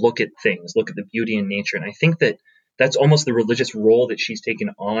to look at things, look at the beauty in nature. And I think that that's almost the religious role that she's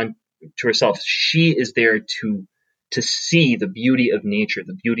taken on to herself. She is there to see the beauty of nature,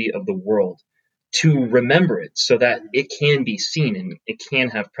 the beauty of the world, to remember it so that it can be seen and it can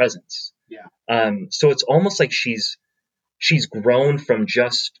have presence. Yeah. So it's almost like she's grown from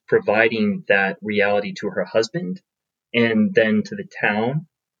just providing that reality to her husband and then to the town,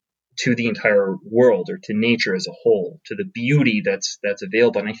 to the entire world, or to nature as a whole, to the beauty that's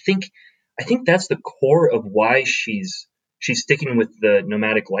available. And I think that's the core of why she's sticking with the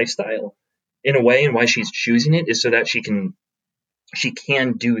nomadic lifestyle in a way, and why she's choosing it is so that she can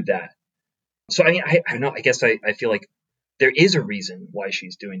do that. So I mean, I don't know. I guess I feel like there is a reason why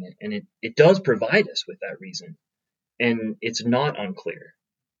she's doing it, and it does provide us with that reason, and it's not unclear.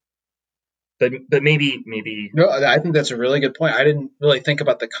 But maybe No, I think that's a really good point. I didn't really think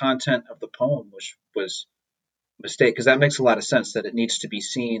about the content of the poem, which was a mistake, because that makes a lot of sense that it needs to be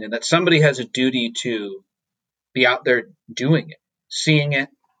seen and that somebody has a duty to be out there doing it, seeing it,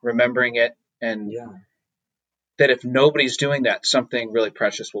 remembering it, and that if nobody's doing that, something really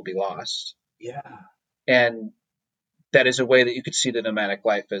precious will be lost. Yeah. And that is a way that you could see the nomadic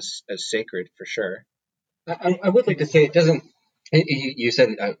life as sacred, for sure. I would like to say it doesn't. You said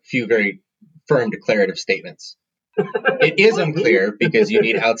a few very firm declarative statements. It is unclear because you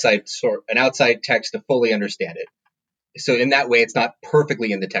need an outside text to fully understand it. So in that way, it's not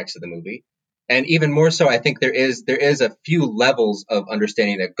perfectly in the text of the movie. And even more so, I think there is a few levels of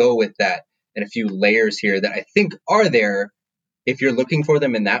understanding that go with that, and a few layers here that I think are there if you're looking for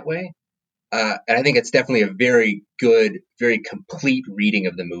them in that way. and I think it's definitely a very good, very complete reading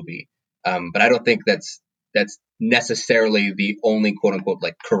of the movie. But I don't think that's necessarily the only quote unquote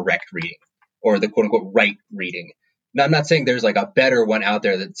like correct reading or the quote unquote right reading. Now, I'm not saying there's like a better one out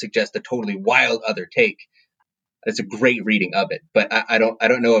there that suggests a totally wild other take. It's a great reading of it, but I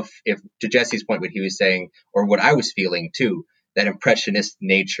don't know if to Jesse's point, what he was saying or what I was feeling too, that impressionist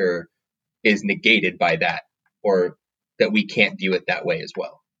nature is negated by that, or that we can't view it that way as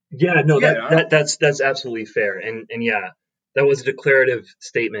well. Yeah, no, Yeah, that's absolutely fair, and yeah, that was a declarative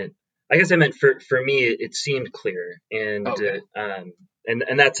statement. I guess I meant for me, it seemed clear, and Okay.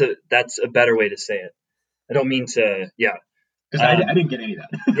 and that's a better way to say it. I don't mean to, yeah. Because I didn't get any of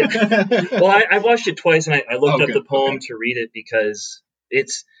Yeah. Well, I watched it twice, and I looked Oh, up good. the poem Okay. to read it because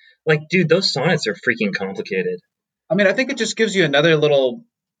it's like, dude, those sonnets are freaking complicated. I mean, I think it just gives you another little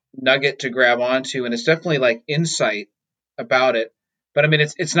nugget to grab onto, and it's definitely like insight about it. But I mean,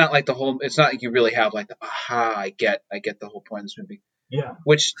 it's not like the whole. It's not like you really have like the aha. I get the whole point of this movie. Yeah.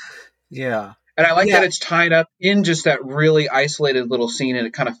 Which, Yeah. and I like Yeah. that it's tied up in just that really isolated little scene, and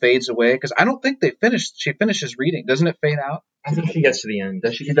it kind of fades away because I don't think they finished. She finishes reading, doesn't it fade out? I think she gets to the end.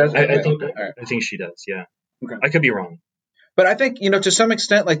 Does she? She does? I Okay, think okay, all right. I think she does. Yeah. Okay. I could be wrong. But I think to some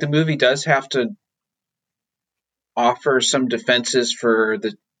extent, like the movie does have to offer some defenses for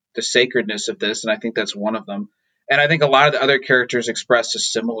the sacredness of this, and I think that's one of them. And I think a lot of the other characters express a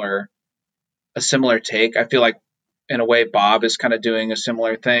similar take. I feel like in a way Bob is kind of doing a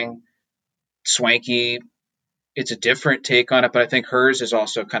similar thing. Swanky, it's a different take on it, but I think hers is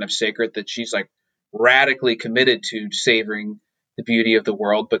also kind of sacred, that she's like radically committed to savoring the beauty of the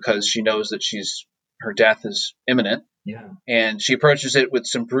world because she knows that her death is imminent. Yeah. And she approaches it with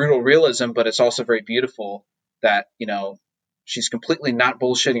some brutal realism, but it's also very beautiful that, she's completely not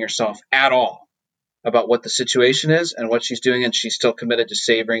bullshitting herself at all about what the situation is and what she's doing, and she's still committed to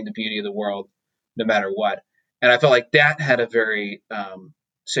savoring the beauty of the world no matter what. And I felt like that had a very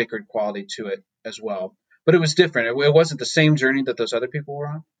sacred quality to it as well. But it was different. It wasn't the same journey that those other people were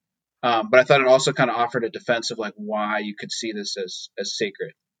on. But I thought it also kind of offered a defense of like why you could see this as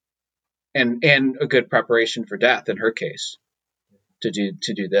sacred and a good preparation for death in her case to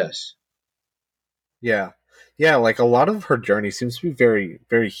do this. Yeah. Yeah, like a lot of her journey seems to be very,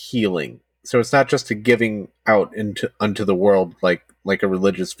 very healing. So it's not just a giving out into unto the world like a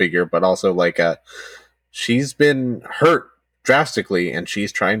religious figure, but also like she's been hurt drastically and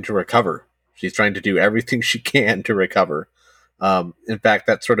she's trying to recover. She's trying to do everything she can to recover. In fact,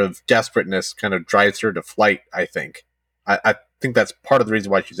 that sort of desperateness kind of drives her to flight, I think. I think that's part of the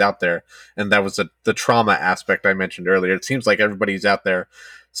reason why she's out there. And that was the trauma aspect I mentioned earlier. It seems like everybody's out there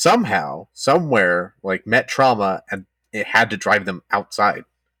somehow, somewhere, like met trauma and it had to drive them outside.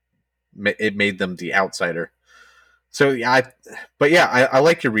 It made them the outsider. So yeah, I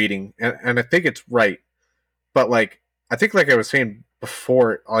like your reading and I think it's right. But like, I think like I was saying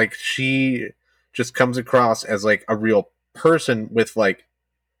before, like she just comes across as like a real person with like,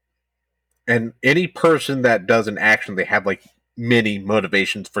 and any person that does an action, they have like many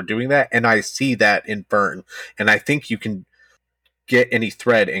motivations for doing that. And I see that in Fern. And I think you can get any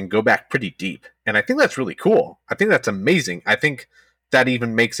thread and go back pretty deep. And I think that's really cool. I think that's amazing. I think that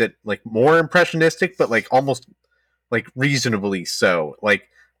even makes it like more impressionistic, but like almost like reasonably so. Like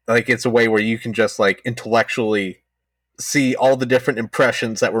it's a way where you can just like intellectually see all the different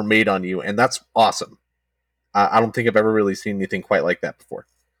impressions that were made on you. And that's awesome. I don't think I've ever really seen anything quite like that before.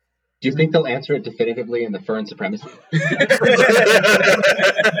 Do you think they'll answer it definitively in the Fern supremacy?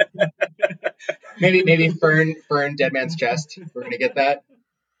 maybe Fern, Dead Man's Chest. We're gonna get that.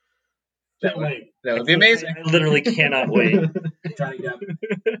 That would be amazing. I literally cannot wait. Johnny Depp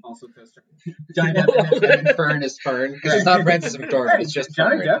also Custer. Johnny Depp and then Fern is Fern because it's not Francis McDormand. It's just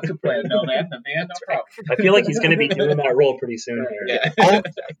Johnny Fern. Depp could play a no anthem, man. No problem. I feel like he's going to be doing that role pretty soon here. Yeah.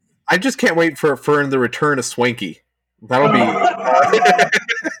 I just can't wait for Fern the Return of Swanky. That'll be.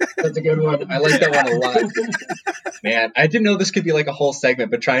 That's a good one. I like that one a lot. Man, I didn't know this could be like a whole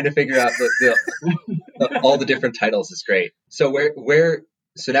segment, but trying to figure out all the different titles is great. So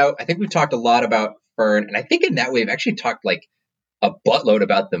so now I think we've talked a lot about Fern, and I think in that way we've actually talked like a buttload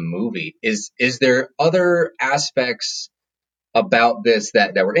about the movie. Is there other aspects about this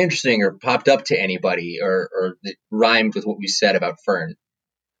that were interesting or popped up to anybody or that rhymed with what we said about Fern?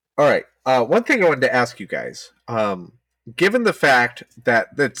 All right. One thing I wanted to ask you guys. Given the fact that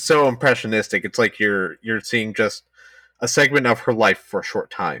it's so impressionistic, it's like you're seeing just a segment of her life for a short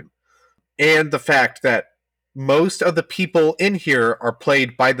time. And the fact that most of the people in here are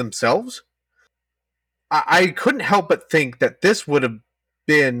played by themselves, I couldn't help but think that this would have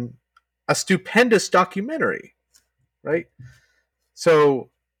been a stupendous documentary, right?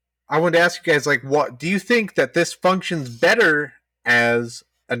 So I wanted to ask you guys, like, what do you think that this functions better as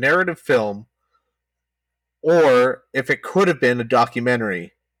a narrative film, or if it could have been a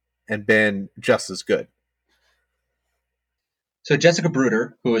documentary and been just as good? So Jessica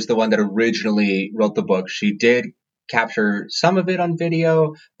Bruder, who was the one that originally wrote the book, she did capture some of it on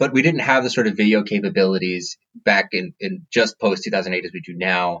video, but we didn't have the sort of video capabilities back in just post 2008 as we do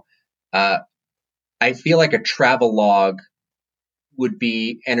now. I feel like a travel log would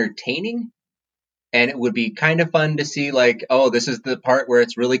be entertaining, and it would be kind of fun to see, like, oh, this is the part where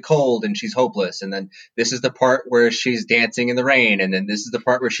it's really cold and she's hopeless, and then this is the part where she's dancing in the rain, and then this is the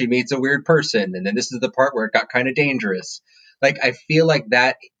part where she meets a weird person, and then this is the part where it got kind of dangerous. Like, I feel like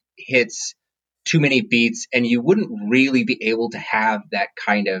that hits too many beats, and you wouldn't really be able to have that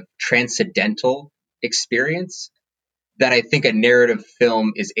kind of transcendental experience that I think a narrative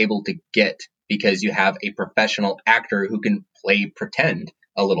film is able to get, because you have a professional actor who can play pretend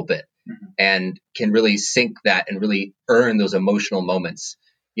a little bit and can really sink that and really earn those emotional moments.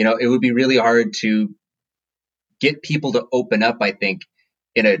 You know, it would be really hard to get people to open up, I think,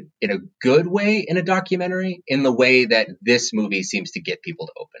 in a good way in a documentary, in the way that this movie seems to get people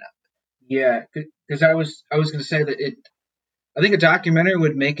to open up. Yeah, because I was going to say that I think a documentary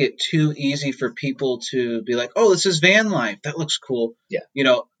would make it too easy for people to be like, oh, this is van life. That looks cool. Yeah. You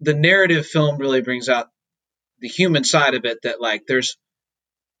know, the narrative film really brings out the human side of it, that like there's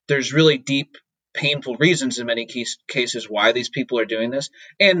really deep, painful reasons in many cases why these people are doing this.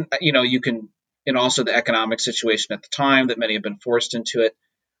 And, you know, you can, and also the economic situation at the time that many have been forced into it.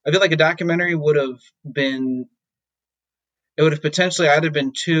 I feel like a documentary would have potentially either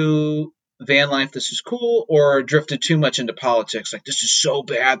been too van life, this is cool, or drifted too much into politics. Like, this is so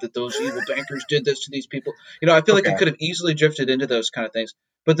bad that those evil bankers did this to these people. You know, I feel like it could have easily drifted into those kind of things.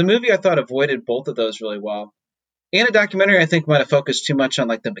 But the movie, I thought, avoided both of those really well. And a documentary, I think, might have focused too much on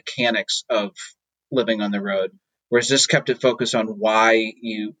like the mechanics of living on the road, whereas this kept it focused on why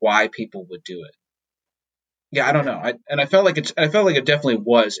people would do it. Yeah, I don't know. I felt like it definitely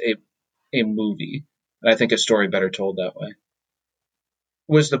was a movie, and I think a story better told that way.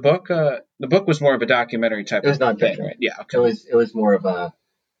 Was the book? The book was more of a documentary type. It was of thing, nonfiction. right? Yeah. Okay. It was more of a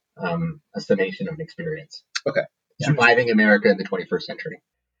summation of an experience. Okay. Surviving America in the 21st century.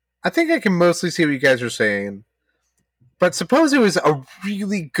 I think I can mostly see what you guys are saying. But suppose it was a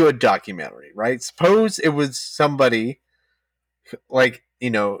really good documentary, right? Suppose it was somebody, like, you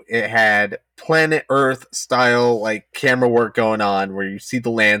know, it had Planet Earth style, like, camera work going on where you see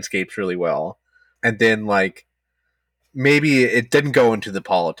the landscapes really well. And then, like, maybe it didn't go into the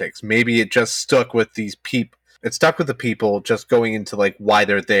politics. Maybe it just stuck with these people. It stuck with the people, just going into, like, why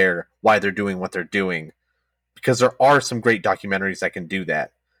they're there, why they're doing what they're doing. Because there are some great documentaries that can do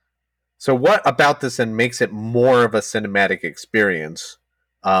that. So what about this and makes it more of a cinematic experience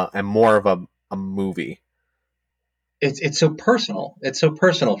and more of a movie? It's so personal. It's so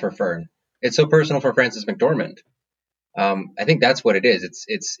personal for Fern. It's so personal for Frances McDormand. I think that's what it is.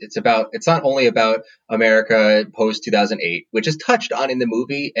 It's not only about America post 2008, which is touched on in the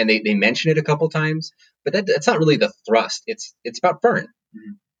movie, and they mention it a couple times, but that's not really the thrust. It's about Fern.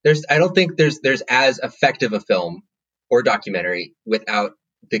 Mm-hmm. I don't think there's as effective a film or documentary without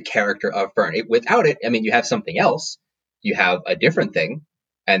the character of Fern. Without it, I mean, you have something else. You have a different thing,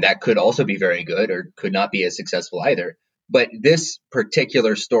 and that could also be very good or could not be as successful either. But this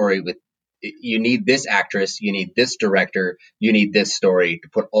particular story, you need this actress, you need this director, you need this story to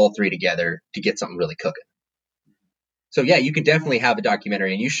put all three together to get something really cooking. So yeah, you could definitely have a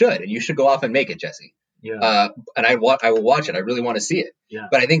documentary, and you should go off and make it, Jesse. Yeah. And I will watch it. I really want to see it. Yeah.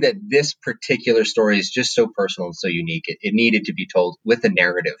 But I think that this particular story is just so personal and so unique. It needed to be told with a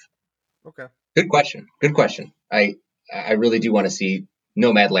narrative. Okay. Good question. I really do want to see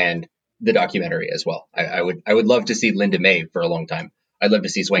Nomadland, the documentary, as well. I would love to see Linda May for a long time. I'd love to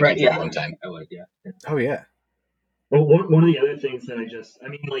see Swanky for a long time. I would, yeah. Oh yeah. Well, one of the other things that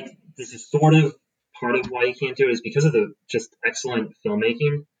like, this is sort of part of why you can't do it is because of the just excellent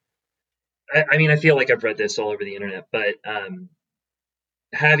filmmaking. I feel like I've read this all over the internet, but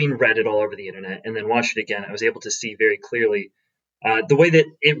having read it all over the internet and then watched it again, I was able to see very clearly the way that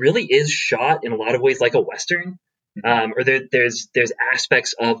it really is shot in a lot of ways like a Western. Or there's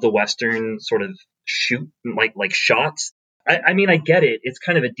aspects of the Western sort of shoot like shots. I get it. It's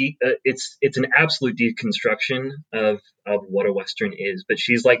kind of it's an absolute deconstruction of what a Western is. But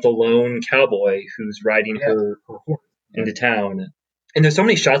she's like the lone cowboy who's riding her horse into town. And there's so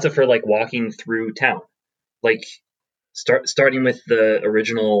many shots of her like walking through town, like starting with the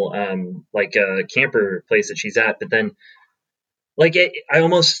original camper place that she's at, but then Like I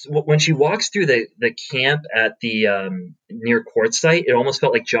almost, when she walks through the camp at the near Quartzsite, it almost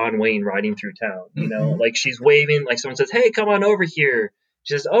felt like John Wayne riding through town. Like she's waving, like someone says, "Hey, come on over here."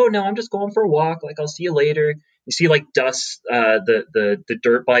 She says, "Oh no, I'm just going for a walk. Like I'll see you later." You see like dust, the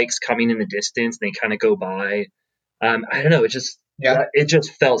dirt bikes coming in the distance, and they kind of go by. I don't know. It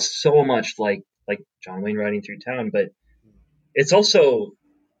just felt so much like John Wayne riding through town, but it's also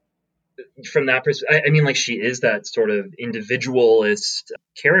from that perspective. I mean, like she is that sort of individualist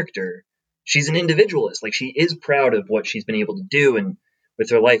character. She's an individualist. Like she is proud of what she's been able to do and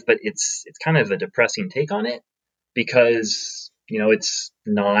with her life, but it's kind of a depressing take on it because it's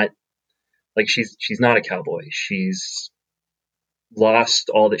not like she's not a cowboy. She's lost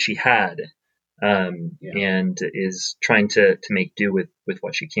all that she had, and is trying to make do with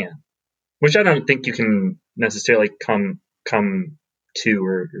what she can, which I don't think you can necessarily come to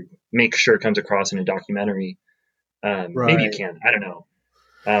or make sure comes across in a documentary. Maybe you can. I don't know.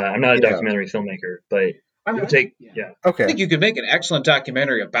 I'm not a documentary filmmaker, but I mean, okay. I think you could make an excellent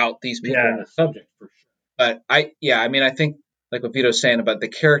documentary about these people and the subject for sure. But I think like what Vito's saying about the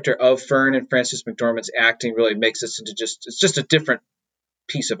character of Fern and Frances McDormand's acting really makes this into it's just a different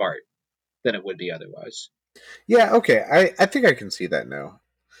piece of art than it would be otherwise. Yeah, okay. I think I can see that now.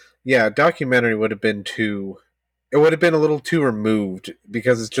 Yeah, documentary would have been it would have been a little too removed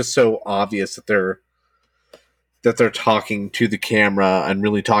because it's just so obvious that they're talking to the camera and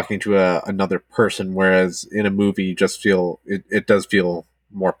really talking to another person, whereas in a movie you just feel it does feel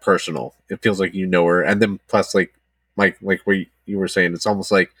more personal. It feels like you know her, and then plus like what you were saying, it's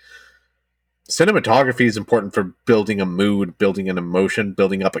almost like cinematography is important for building a mood, building an emotion,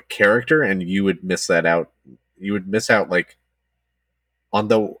 building up a character, and you would miss that out. You would miss out like on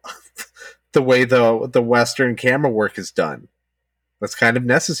the the way the Western camera work is done. That's kind of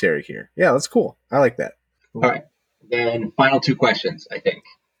necessary here. Yeah, that's cool. I like that. All right. Then final two questions, I think.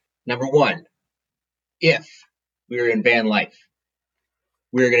 Number one, if we were in van life,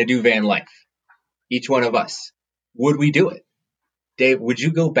 we were going to do van life, each one of us, would we do it? Dave, would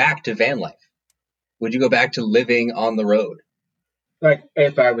you go back to van life? Would you go back to living on the road? Like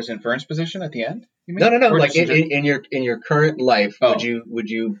if I was in Fern's position at the end? You mean? No. Like in your current life, would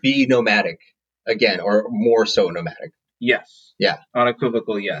you be nomadic again, or more so nomadic? Yes. Yeah.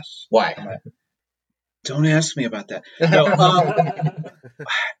 Unequivocal yes. Why? Don't ask me about that. No,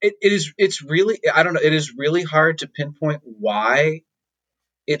 it's really, I don't know. It is really hard to pinpoint why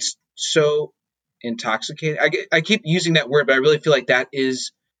it's so intoxicating. I keep using that word, but I really feel like that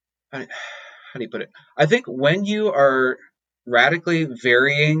is, how do you put it? I think when you are radically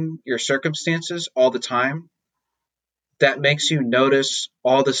varying your circumstances all the time, that makes you notice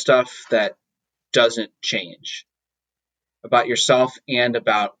all the stuff that doesn't change about yourself and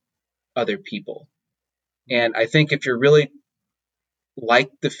about other people. And I think if you're really like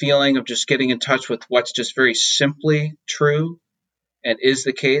the feeling of just getting in touch with what's just very simply true and is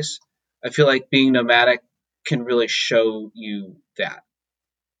the case, I feel like being nomadic can really show you that.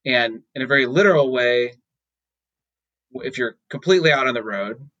 And in a very literal way, if you're completely out on the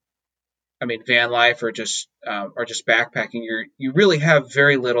road, I mean, van life or just backpacking, you really have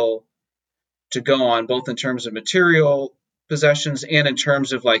very little to go on, both in terms of material possessions and in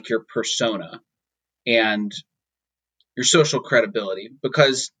terms of like your persona and your social credibility,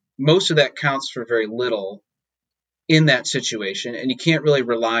 because most of that counts for very little in that situation, and you can't really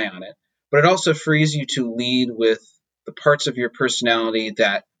rely on it. But it also frees you to lead with the parts of your personality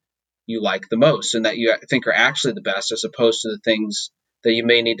that you like the most and that you think are actually the best, as opposed to the things that you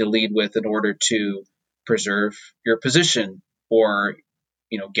may need to lead with in order to preserve your position or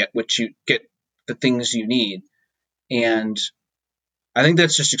get the things you need. And I think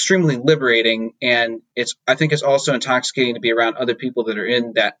that's just extremely liberating, and I think it's also intoxicating to be around other people that are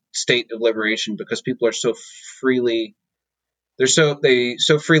in that state of liberation, because people are so freely they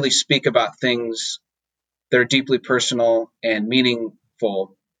so freely speak about things that are deeply personal and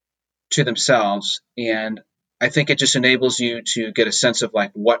meaningful to themselves. And I think it just enables you to get a sense of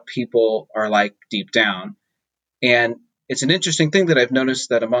like what people are like deep down. And it's an interesting thing that I've noticed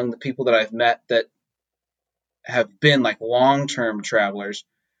that among the people that I've met that have been like long-term travelers,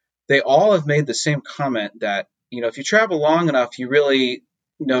 they all have made the same comment that, if you travel long enough, you really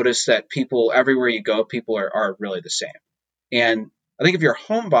notice that people, everywhere you go, people are really the same. And I think if you're a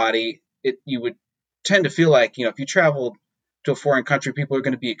homebody, you would tend to feel like, if you traveled to a foreign country, people are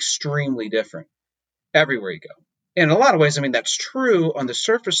going to be extremely different everywhere you go. And in a lot of ways, I mean, that's true on the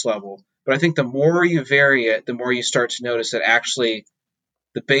surface level, but I think the more you vary it, the more you start to notice that actually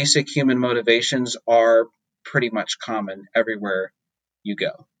the basic human motivations are pretty much common everywhere you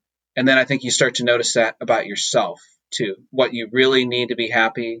go. And then I think you start to notice that about yourself too. What you really need to be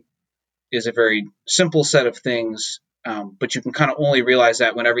happy is a very simple set of things, but you can kind of only realize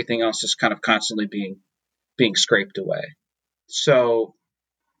that when everything else is kind of constantly being scraped away. So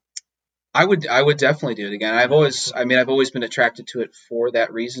I would definitely do it again. I've always been attracted to it for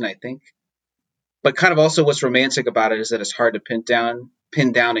that reason, I think. But kind of also what's romantic about it is that it's hard to pin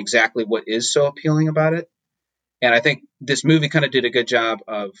down exactly what is so appealing about it. And I think this movie kind of did a good job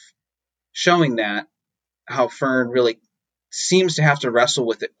of showing that, how Fern really seems to have to wrestle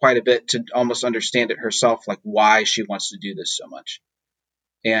with it quite a bit to almost understand it herself, like why she wants to do this so much.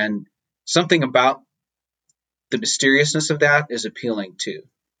 And something about the mysteriousness of that is appealing too,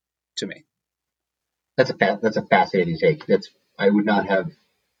 to me. That's a fascinating take. I would not have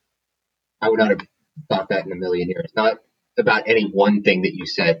thought that in a million years. Not about any one thing that you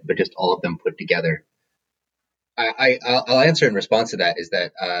said, but just all of them put together. I'll answer in response to that is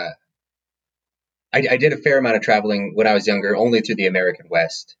that I did a fair amount of traveling when I was younger, only through the American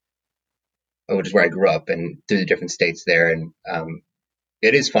West, which is where I grew up, and through the different states there. And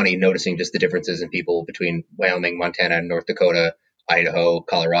it is funny noticing just the differences in people between Wyoming, Montana, North Dakota, Idaho,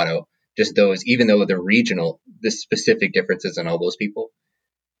 Colorado. Just those, even though they're regional, the specific differences in all those people.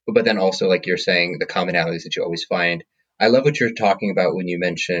 But then also, like you're saying, the commonalities that you always find. I love what you're talking about when you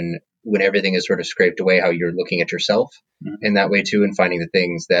mention when everything is sort of scraped away, how you're looking at yourself in that way too, and finding the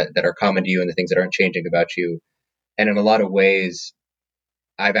things that are common to you and the things that aren't changing about you. And in a lot of ways,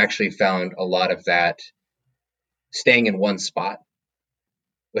 I've actually found a lot of that staying in one spot,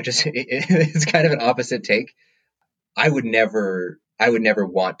 which is it's kind of an opposite take. I would never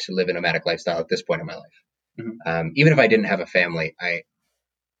want to live a nomadic lifestyle at this point in my life. Even if I didn't have a family,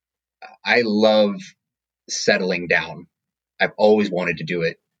 I love settling down. I've always wanted to do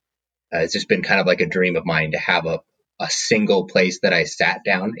it. It's just been kind of like a dream of mine to have a single place that I sat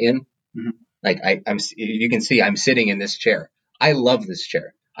down in. Like you can see I'm sitting in this chair. I love this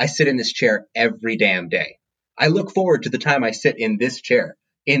chair. I sit in this chair every damn day. I look forward to the time I sit in this chair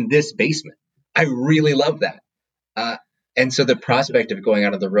in this basement. I really love that. And so the prospect of going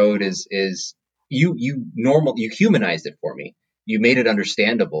out on the road is you humanized it for me. You made it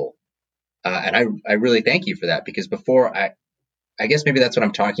understandable. And I really thank you for that, because before I guess maybe that's what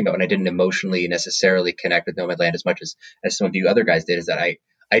I'm talking about when I didn't emotionally necessarily connect with Nomadland as much as some of you other guys did, is that I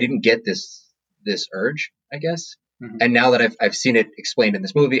didn't get this urge, I guess. And now that I've seen it explained in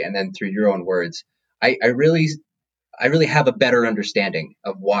this movie and then through your own words, I really have a better understanding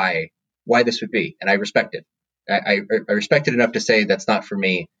of why this would be, and I respect it. I respect it enough to say that's not for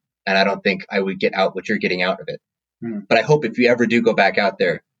me, and I don't think I would get out what you're getting out of it. But I hope if you ever do go back out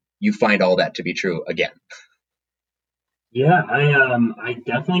there, you find all that to be true again. Yeah, I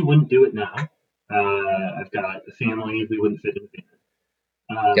definitely wouldn't do it now. I've got a family. We wouldn't fit in the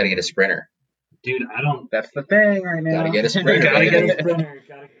van. Gotta get a Sprinter. Dude, I don't. That's the thing right now. Gotta get a Sprinter.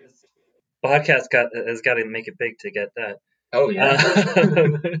 Podcast has got to make it big to get that. Oh yeah.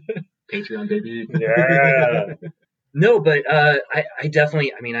 Patreon baby. Yeah. No, but I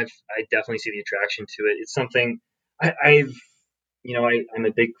definitely. I mean, I definitely see the attraction to it. It's something I'm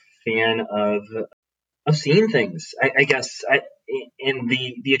a big fan of seeing things. I guess and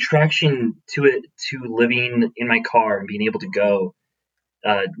the attraction to it, to living in my car and being able to go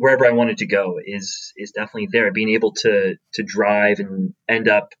wherever I wanted to go is definitely there. Being able to drive and end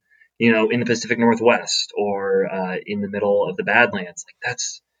up, in the Pacific Northwest or in the middle of the Badlands, like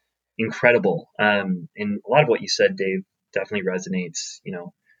that's incredible. And a lot of what you said, Dave, definitely resonates.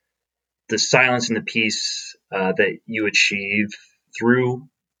 The silence and the peace that you achieve through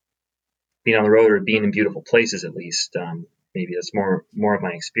being on the road, or being in beautiful places, at least. Maybe that's more of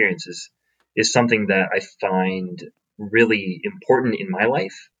my experiences, is something that I find really important in my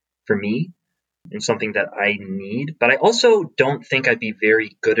life, for me, and something that I need. But I also don't think I'd be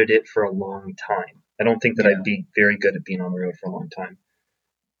very good at it for a long time. I don't think that I'd be very good at being on the road for a long time.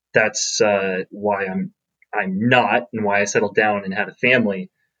 That's why I'm not, and why I settled down and had a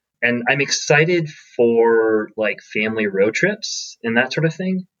family. And I'm excited for like family road trips and that sort of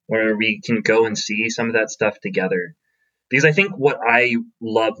thing, where we can go and see some of that stuff together. Because I think what I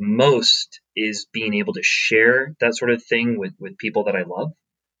love most is being able to share that sort of thing with people that I love.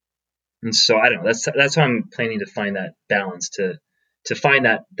 And so I don't know, that's how I'm planning to find that balance, to find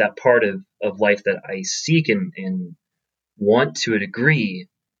that part of life that I seek and want to a degree,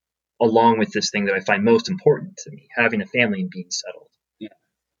 along with this thing that I find most important to me, having a family and being settled. Yeah.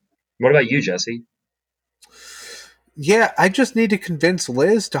 What about you, Jesse? Yeah, I just need to convince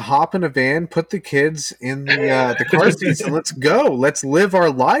Liz to hop in a van, put the kids in the car seats, and let's go. Let's live our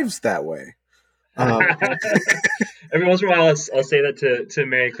lives that way. Every once in a while, I'll say that to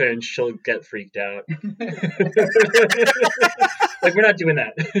Mary Claire, and she'll get freaked out. Like, we're not doing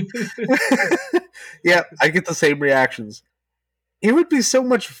that. Yeah, I get the same reactions. It would be so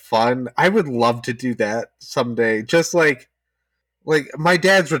much fun. I would love to do that someday. Just like my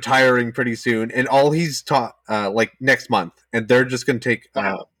dad's retiring pretty soon, and all he's taught like next month, and they're just going to take.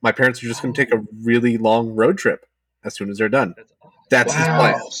 My parents are just going to take a really long road trip as soon as they're done. That's his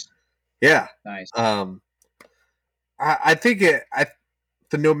plan. Yeah, Nice. I think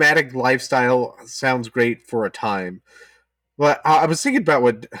the nomadic lifestyle sounds great for a time, but I was thinking about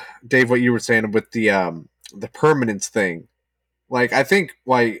what you were saying with the permanence thing. Like, I think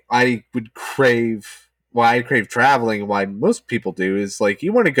why I crave traveling, why most people do, is like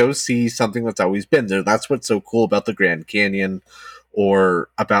you want to go see something that's always been there. That's what's so cool about the Grand Canyon, or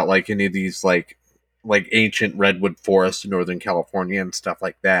about like any of these like ancient redwood forests in Northern California and stuff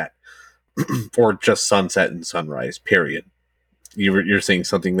like that. Or just sunset and sunrise, period. You're seeing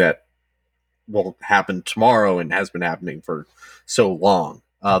something that will happen tomorrow and has been happening for so long.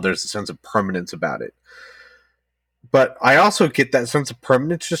 There's a sense of permanence about it. But I also get that sense of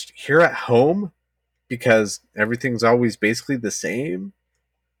permanence just here at home, because everything's always basically the same.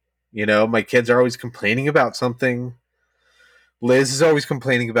 You know, my kids are always complaining about something. Liz is always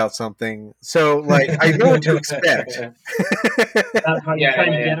complaining about something. So, like, I know what to expect. How you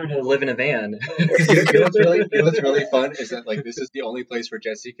trying to get her to live in a van? You know what's really fun is that, like, this is the only place where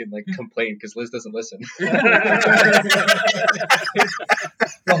Jesse can, like, complain because Liz doesn't listen.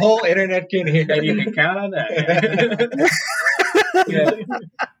 The whole internet can hear. And you can count on that. Yeah.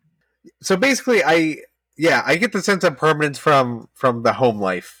 So basically, I get the sense of permanence from the home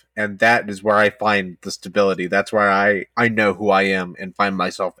life. And that is where I find the stability. That's where I know who I am and find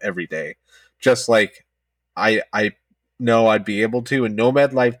myself every day. Just like I know I'd be able to in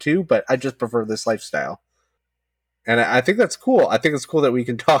nomad life too, but I just prefer this lifestyle. And I think that's cool. I think it's cool that we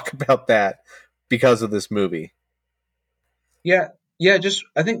can talk about that because of this movie. Yeah. Just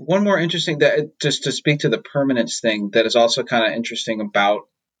I think one more interesting just to speak to the permanence thing that is also kind of interesting about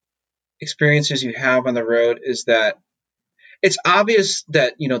experiences you have on the road is that it's obvious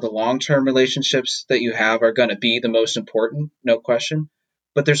that, you know, the long-term relationships that you have are going to be the most important, no question.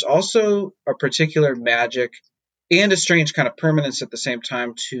 But there's also a particular magic and a strange kind of permanence at the same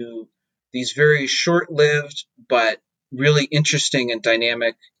time to these very short-lived but really interesting and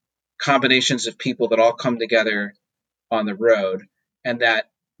dynamic combinations of people that all come together on the road, and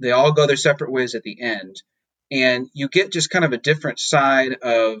that they all go their separate ways at the end. And you get just kind of a different side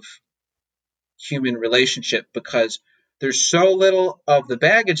of human relationship because there's so little of the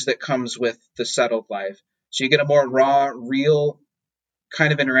baggage that comes with the settled life. So you get a more raw, real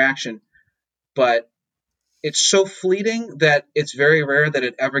kind of interaction. But it's so fleeting that it's very rare that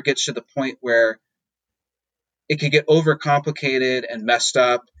it ever gets to the point where it could get overcomplicated and messed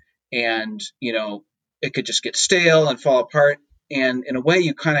up, and, you know, it could just get stale and fall apart. And in a way,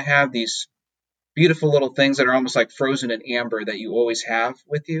 you kind of have these beautiful little things that are almost like frozen in amber that you always have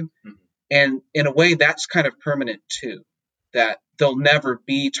with you. Mm-hmm. And in a way, that's kind of permanent too, that they'll never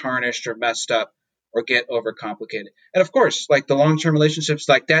be tarnished or messed up or get overcomplicated. And of course, like the long-term relationships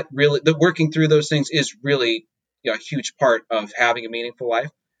like that, really, the working through those things is really, you know, a huge part of having a meaningful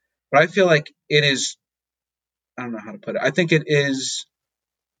life. But I feel like it is, I don't know how to put it. I think it is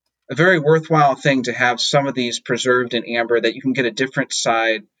a very worthwhile thing to have some of these preserved in amber, that you can get a different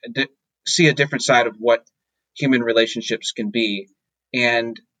side, see a different side of what human relationships can be.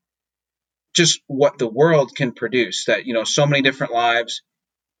 And just what the world can produce, that, you know, so many different lives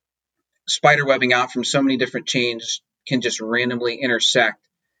spiderwebbing out from so many different chains can just randomly intersect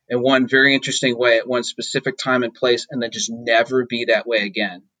in one very interesting way at one specific time and place, and then just never be that way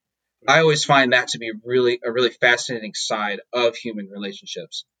again. I always find that to be a really fascinating side of human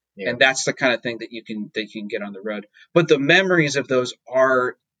relationships. Yeah. And that's the kind of thing that you can get on the road. But the memories of those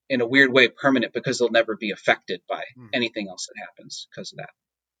are in a weird way permanent, because they'll never be affected by anything else that happens because of that.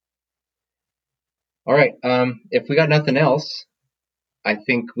 All right. If we got nothing else, I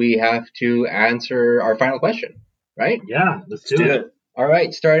think we have to answer our final question, right? Yeah, let's do it. All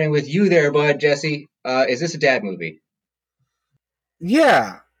right. Starting with you there, bud, Jesse. Is this a dad movie?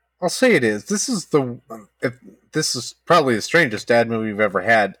 Yeah, I'll say it is. This is probably the strangest dad movie we've ever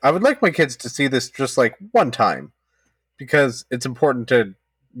had. I would like my kids to see this just like one time, because it's important to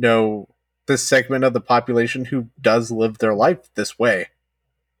know this segment of the population who does live their life this way.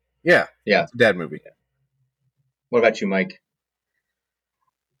 Yeah. It's a dad movie. What about you, Mike?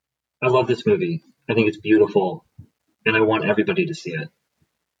 I love this movie. I think it's beautiful, and I want everybody to see it.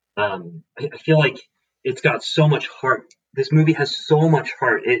 I feel like it's got so much heart this movie has so much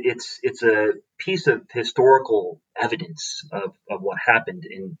heart. It's a piece of historical evidence of what happened,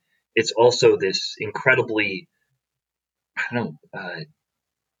 and it's also this incredibly, I don't know,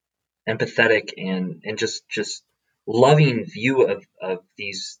 empathetic and just loving view of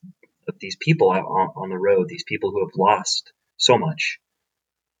these people out on the road, these people who have lost so much.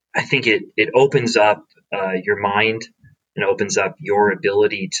 I think it opens up your mind and opens up your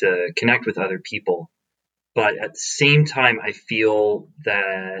ability to connect with other people. But at the same time, I feel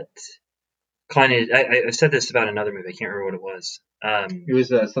that I've said this about another movie. I can't remember what it was. It was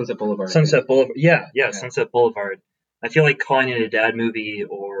Sunset Boulevard. Sunset Boulevard. Yeah, Sunset Boulevard. I feel like calling it a dad movie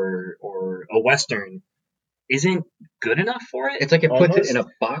or a Western isn't good enough for it. It's like it puts almost. it in a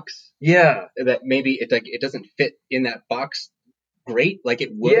box. Yeah. That maybe it doesn't fit in that box great like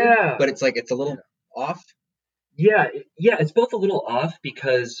it would. Yeah. But it's like it's a little off. Yeah. It's both a little off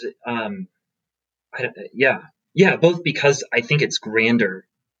because both because I think it's grander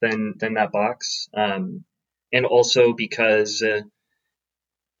than that box, and also because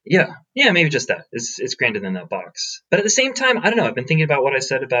maybe just that it's grander than that box. But at the same time, I don't know. I've been thinking about what I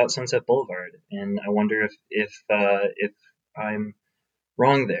said about Sunset Boulevard, and I wonder if I'm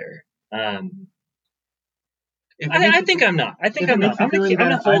wrong there. I think I'm not. I think I'm not. I'm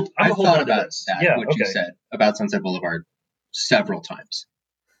gonna hold. I've hold thought on to about this. that. Yeah, What you said about Sunset Boulevard several times.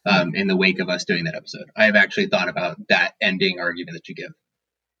 In the wake of us doing that episode, I have actually thought about that ending argument that you give.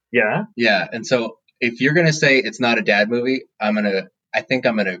 Yeah. Yeah, and so if you're gonna say it's not a dad movie, I think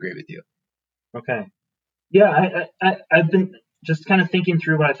I'm gonna agree with you. Okay. Yeah, I've been just kind of thinking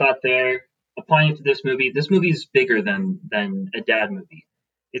through what I thought there, applying it to this movie. This movie is bigger than a dad movie.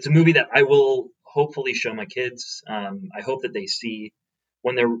 It's a movie that I will hopefully show my kids. I hope that they see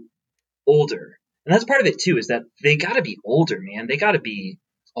when they're older, and that's part of it too. Is that they got to be older, man. They got to be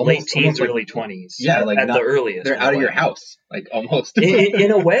late teens, like, early 20s. Yeah, like at the earliest. They're out of your house, like almost.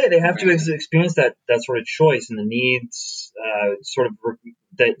 in a way, they have to experience that sort of choice and the needs,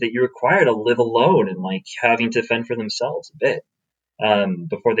 that you require to live alone and like having to fend for themselves a bit,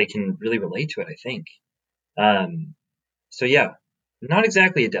 before they can really relate to it. I think. So yeah, not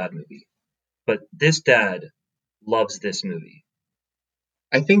exactly a dad movie, but this dad loves this movie.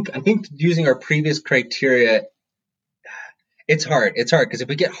 I think using our previous criteria, it's hard. It's hard because if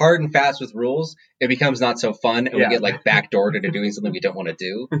we get hard and fast with rules, it becomes not so fun, and we get like backdoored into doing something we don't want to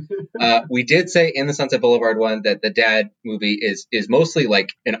do. We did say in the Sunset Boulevard one that the dad movie is mostly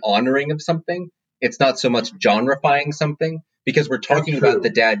like an honoring of something. It's not so much genrefying something because we're talking about the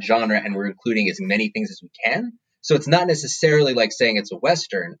dad genre and we're including as many things as we can. So it's not necessarily like saying it's a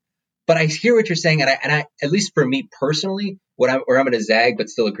Western. But I hear what you're saying, and I at least for me personally, where I'm going to zag but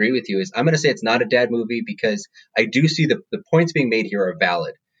still agree with you is I'm going to say it's not a dad movie because I do see the points being made here are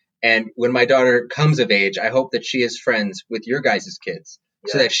valid. And when my daughter comes of age, I hope that she is friends with your guys' kids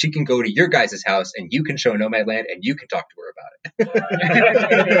so that she can go to your guys' house and you can show Nomadland and you can talk to her about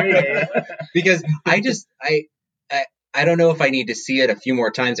it. Because I don't know if I need to see it a few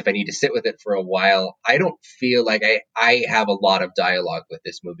more times, if I need to sit with it for a while. I don't feel like I have a lot of dialogue with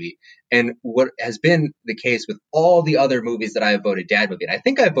this movie. And what has been the case with all the other movies that I have voted dad movie, and I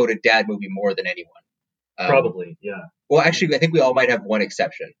think I voted dad movie more than anyone. Probably, yeah. Well, actually, I think we all might have one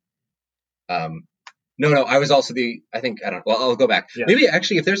exception. No, I was also I'll go back. Yeah. Maybe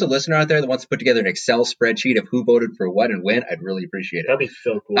actually, if there's a listener out there that wants to put together an Excel spreadsheet of who voted for what and when, I'd really appreciate it. That'd be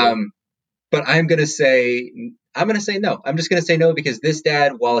so cool. But I'm going to say no. I'm just going to say no because this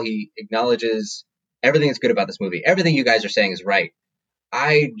dad, while he acknowledges everything that's good about this movie, everything you guys are saying is right,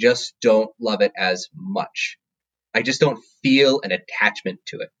 I just don't love it as much. I just don't feel an attachment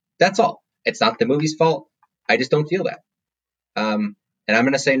to it. That's all. It's not the movie's fault. I just don't feel that. And I'm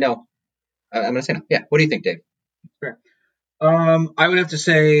going to say no. I'm going to say no. Yeah. What do you think, Dave? Fair. I would have to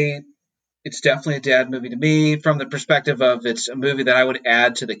say it's definitely a dad movie to me from the perspective of it's a movie that I would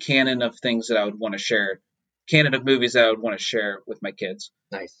add to the canon of things that I would want to share, canon of movies that I would want to share with my kids.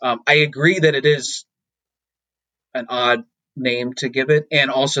 Nice. I agree that it is an odd name to give it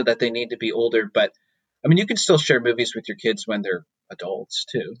and also that they need to be older. But, I mean, you can still share movies with your kids when they're adults,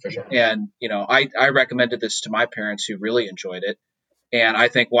 too. For sure. And, I recommended this to my parents who really enjoyed it. And I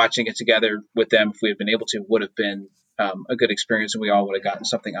think watching it together with them, if we had been able to, would have been a good experience and we all would have gotten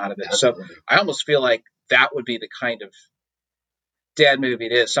something out of it. Absolutely. So I almost feel like that would be the kind of dad movie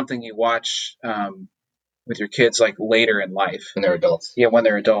it is, something you watch with your kids like later in life. When they're adults. Yeah, when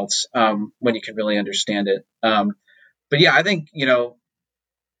they're adults, when you can really understand it. But yeah, I think,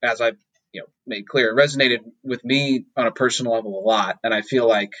 as I've made clear, it resonated with me on a personal level a lot. And I feel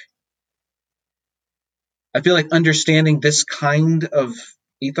like understanding this kind of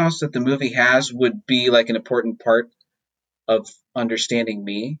ethos that the movie has would be like an important part of understanding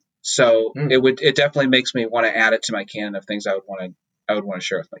me. So it definitely makes me want to add it to my canon of things I would want to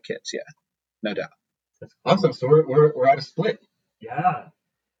share with my kids. Yeah, no doubt. Awesome. So we're at a split. Yeah.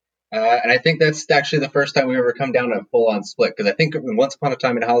 And I think that's actually the first time we ever come down to a full-on split, because I think Once Upon a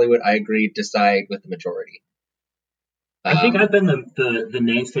Time in Hollywood, I agreed to side with the majority. I think I've been the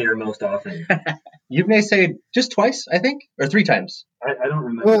naysayer most often. You've naysayed just twice, I think, or 3 times. I don't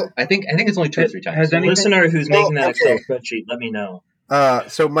remember. Well, I think it's only 2 or 3 times. Has any listener who's making that okay. Excel spreadsheet, let me know.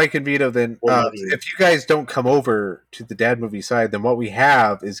 So Mike and Vito, then We'll love you. if you guys don't come over to the dad movie side, then what we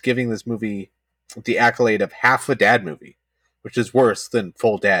have is giving this movie the accolade of half a dad movie, which is worse than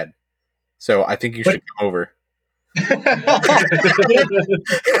full dad. So I think you should come over. I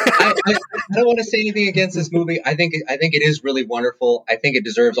don't want to say anything against this movie. I think it is really wonderful. I think it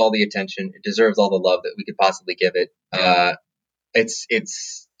deserves all the attention. It deserves all the love that we could possibly give it.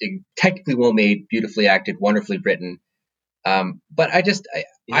 It's technically well made, beautifully acted, wonderfully written. But I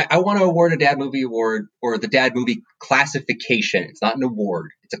want to award a dad movie award, or the dad movie classification. It's not an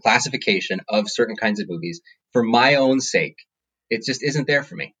award. It's a classification of certain kinds of movies for my own sake. It just isn't there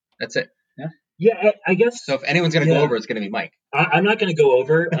for me. That's it. Yeah, I guess. So if anyone's going to go over, it's going to be Mike. I'm not going to go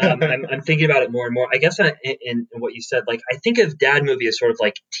over. I'm thinking about it more and more. I guess in what you said, like I think of dad movie as sort of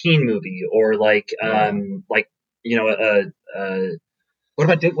like teen movie, or like what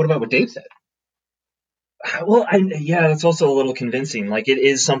about what Dave said? Well, that's also a little convincing. Like it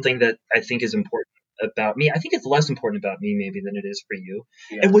is something that I think is important about me. I think it's less important about me maybe than it is for you.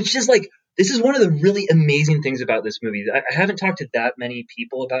 Yeah. And which is like, this is one of the really amazing things about this movie. I haven't talked to that many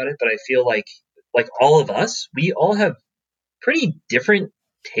people about it, but I feel like all of us, we all have pretty different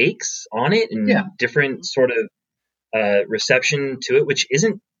takes on it and different sort of reception to it, which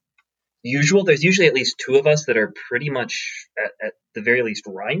isn't usual. There's usually at least 2 of us that are pretty much at the very least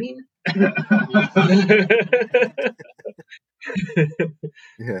rhyming.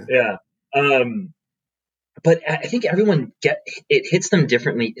 Yeah. But I think everyone it hits them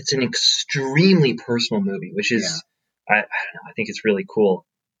differently. It's an extremely personal movie, which is I don't know. I think it's really cool.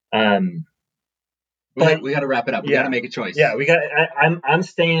 But we got to wrap it up. We got to make a choice. Yeah, we got. I'm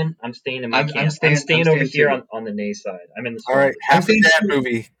staying in my camp. I'm staying over here on the nay side. I'm in the. All right, half a dad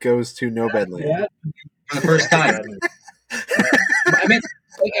movie goes to No Bedland for the first time. I mean,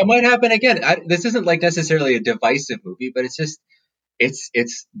 it might happen again. This isn't like necessarily a divisive movie, but it's just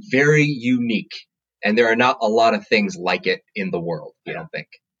it's very unique, and there are not a lot of things like it in the world. I don't think.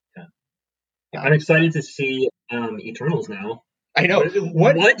 Yeah. I'm excited to see Eternals now. I know.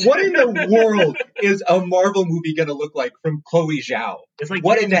 What in the world is a Marvel movie going to look like from Chloe Zhao? It's like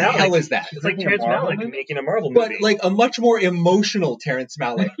what in the hell is that? It's like Terrence Malick making a Marvel movie. But like a much more emotional Terrence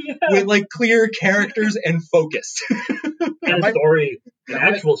Malick with like clear characters and focus. And a story, an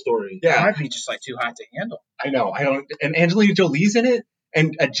actual story. Yeah, it might be just like too hot to handle. I know. And Angelina Jolie's in it,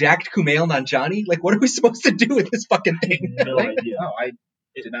 and a jacked Kumail Nanjiani. Like, what are we supposed to do with this fucking thing? No idea. No, I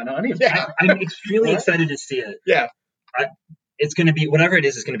did not know any of that. Yeah. I'm extremely excited to see it. Yeah. It's going to be, whatever it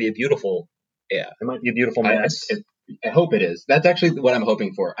is, it's going to be a beautiful. Yeah. It might be a beautiful mess. I hope it is. That's actually what I'm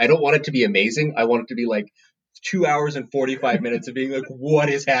hoping for. I don't want it to be amazing. I want it to be like 2 hours and 45 minutes of being like, what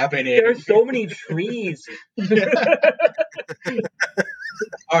is happening? There are so many trees.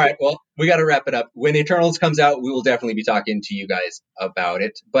 All right, well, we got to wrap it up. When Eternals comes out, we will definitely be talking to you guys about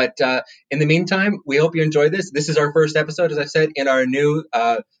it. But in the meantime, we hope you enjoyed this. This is our first episode, as I said, in our new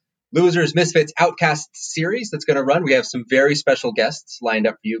Losers, Misfits, Outcasts series that's going to run. We have some very special guests lined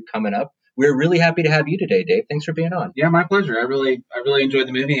up for you coming up. We're really happy to have you today, Dave. Thanks for being on. Yeah, my pleasure. I really enjoyed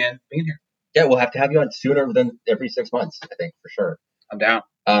the movie and being here. Yeah, we'll have to have you on sooner than every 6 months, I think, for sure. I'm down.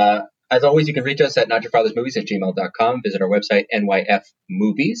 As always, you can reach us at notyourfathersmovies@gmail.com. Visit our website,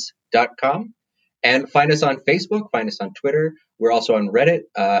 nyfmovies.com. And find us on Facebook. Find us on Twitter. We're also on Reddit.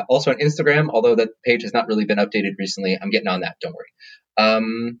 Also on Instagram, although that page has not really been updated recently. I'm getting on that. Don't worry.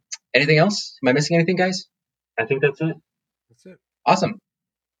 Anything else? Am I missing anything, guys? I think that's it. That's it. Awesome.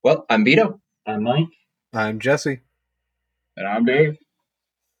 Well, I'm Vito. I'm Mike. I'm Jesse. And I'm Dave.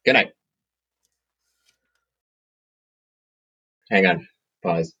 Good night. Hang on.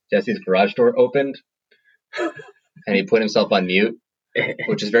 Pause. Jesse's garage door opened, and he put himself on mute,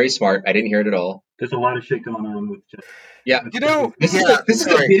 which is very smart. I didn't hear it at all. There's a lot of shit going on with Jesse. Yeah. This is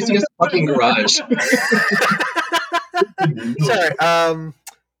the busiest fucking garage. Sorry.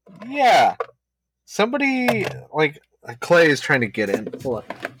 Yeah. Somebody like Clay is trying to get in. Hold on.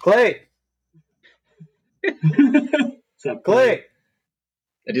 Clay. What's up, Clay.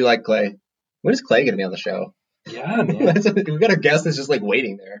 I do like Clay. When is Clay going to be on the show? Yeah, man. We got a guest that's just like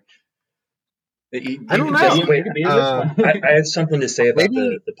waiting there. I don't know. I have something to say about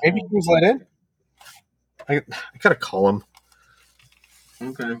maybe the he was let in. I gotta call him.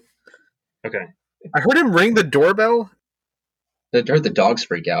 Okay. Okay. I heard him ring the doorbell. I heard the dogs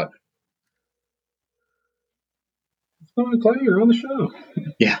freak out. What's going on, Clay? You're on the show.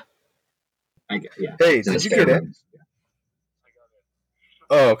 Yeah. Yeah. Hey, in the did you spare get room. in?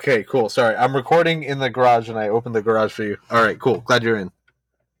 Oh, okay, cool. Sorry, I'm recording in the garage, and I opened the garage for you. All right, cool. Glad you're in.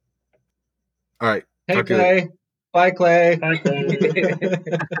 All right. Hey, talk to you later. Clay. Bye, Clay. Bye, Clay.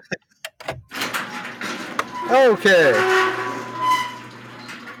 Okay.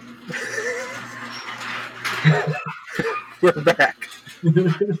 We're back.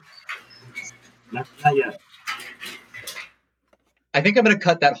 Not yet. I think I'm going to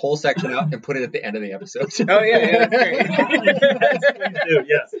cut that whole section out and put it at the end of the episode. Oh yeah, that's great. Yes, please do.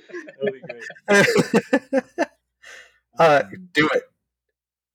 Yes, that'll be great. Do it.